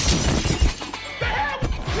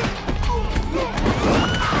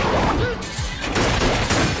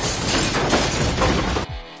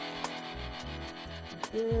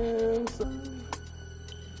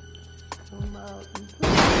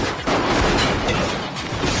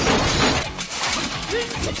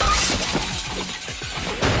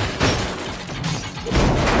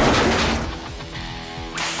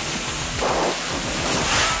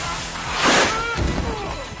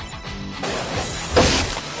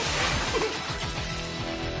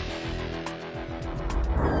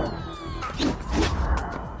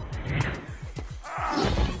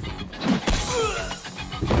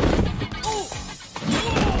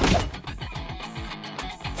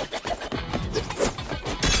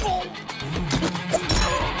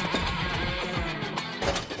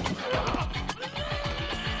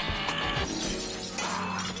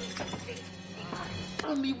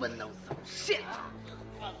 Only one knows some shit.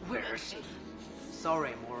 Where is she?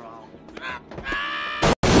 Sorry, moron.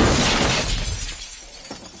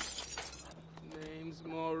 Name's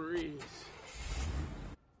Maurice.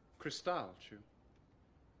 Cristal, Chu.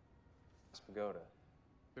 Pagoda.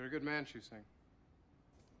 You're a good man, Chu Sing.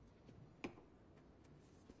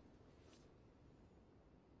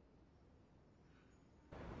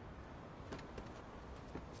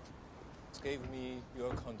 Gave me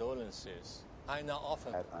your condolences. I now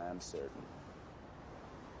offer. That I am certain.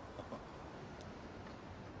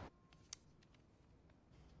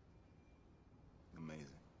 Amazing.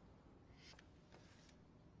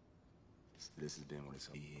 So this has been what it's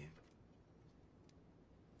here.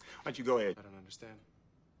 Why don't you go ahead? I don't understand.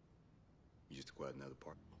 You just acquired another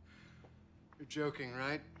part. You're joking,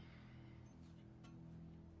 right?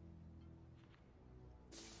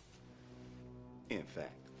 In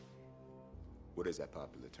fact, what is that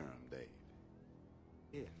popular term, Dave?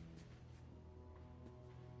 Yeah.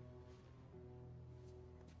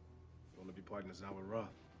 You want to be partners now with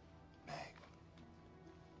Roth? Mag,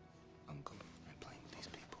 Uncle, and playing with these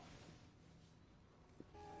people.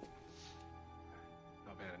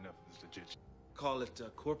 I've had enough of this legit. Call it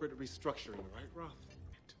corporate restructuring, right, Roth?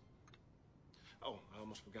 Oh, I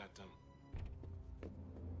almost forgot.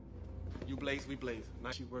 You blaze, we blaze.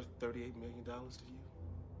 Now she worth $38 million to you.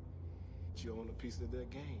 You own a piece of their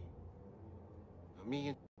game. Now, me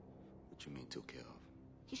and What you mean took care of?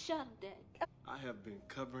 He shot him dead. I have been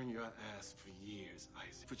covering your ass for years,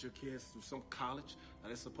 Isaac. Put your kids through some college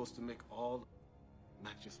that is supposed to make all,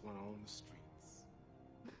 not just one on the streets.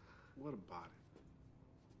 What about it?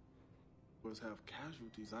 Let's have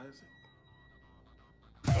casualties, Isaac.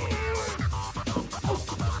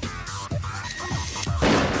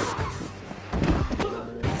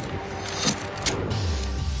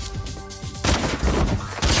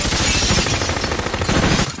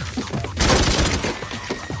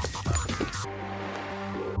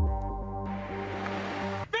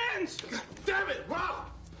 Vince! Damn it, Rob!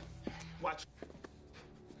 Watch.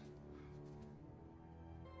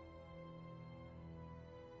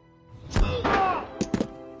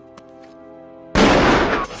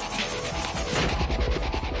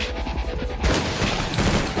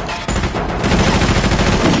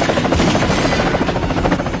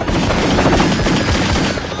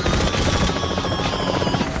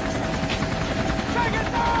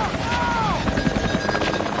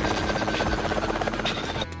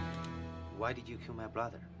 Why did you kill my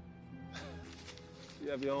brother? You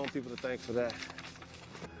have your own people to thank for that.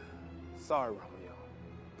 Sorry, Romeo,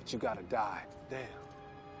 but you gotta die. Damn.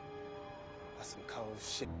 That's some cold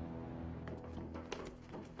shit.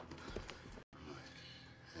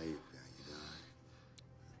 How you feel? You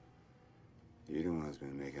dying? You the one who's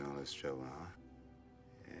been making all this trouble, huh?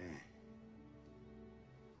 Yeah.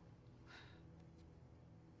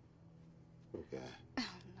 Okay. I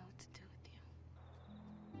don't know what to do with you.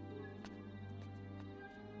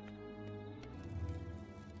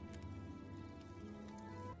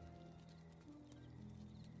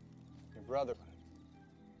 Your brother.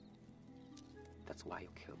 That's why you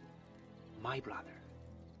killed my brother.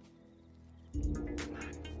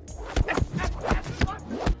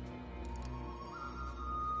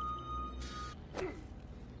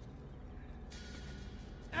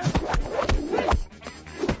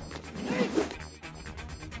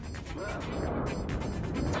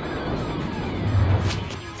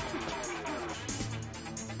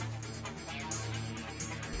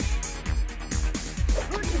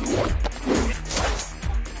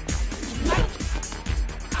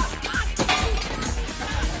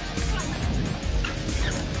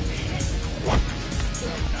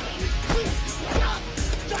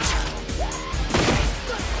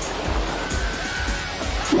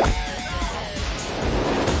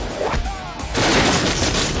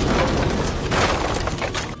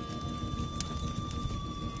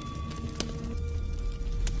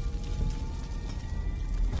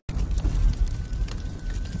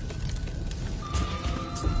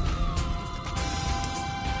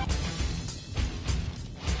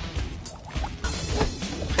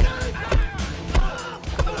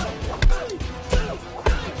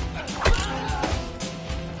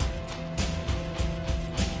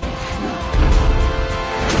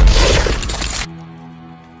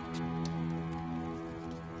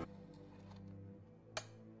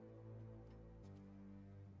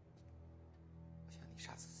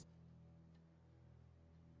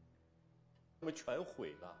他们全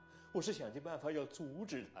毁了。我是想尽办法要阻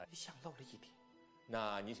止他。你想漏了一点。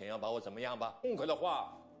那你想要把我怎么样吧？痛快的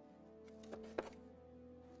话，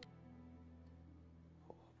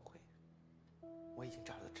我不会。我已经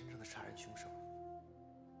找到真正的杀人凶手。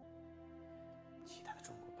其他的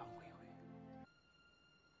中国帮会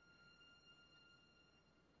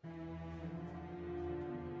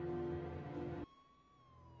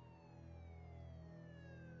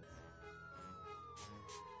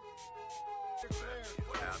Are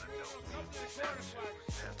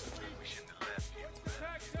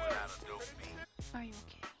you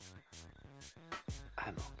okay?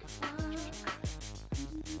 I'm okay.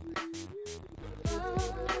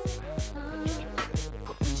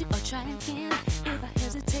 Or try again if I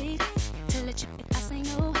hesitate to let you. If I say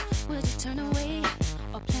no, would you turn away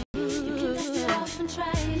or play? You can dust it off and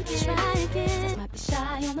try again. Try again. Just might be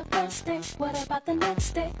shy on the first day. What about the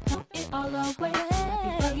next day? Throw it all away.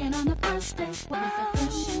 Might be bugging on the first day. What if at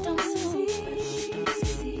first you don't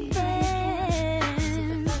succeed? Friends.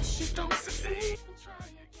 If at first you don't succeed.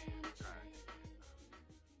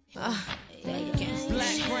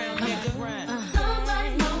 Black brown nigga.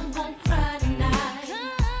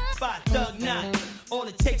 Five thug knock. All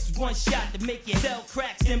it takes is one shot to make you sell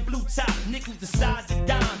cracks and blue top. Nickels the size of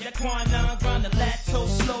dime. That quinine grind the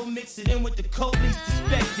lactose slow. Mix it in with the cold least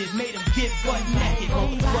suspected. Made him get butt naked.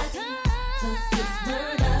 Motherfucker.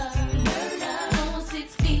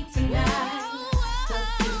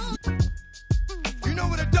 You know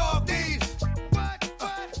what a dog needs? What?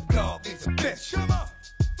 Dog needs a bitch. Come on.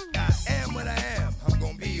 I am what I am. I'm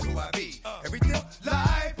gonna be who I be. Everything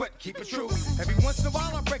lie, but keep it true. Every once in a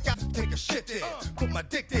while I break out, take a shit there. Put my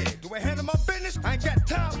dick there. Do I handle my business? I ain't got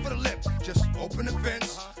time for the lip. Just open the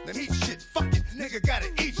fence, then eat shit. Fuck it, nigga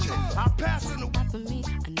gotta eat shit. I'll pass in the for me.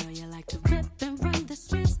 I know you like to rip and run the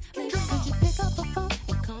streets. Please, could you pick up a phone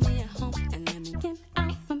and call me at home and let me get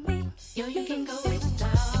out for me? Yo, you can go with the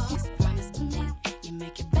dog. This promise to me, you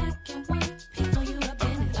make it back in one piece. Know you up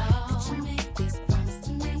in it all. But you make this promise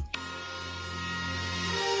to me.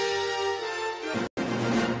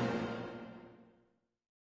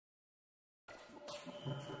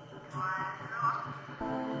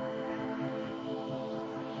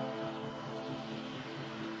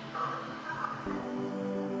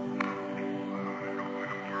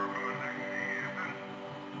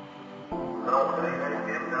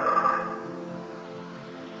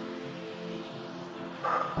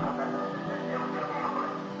 I'll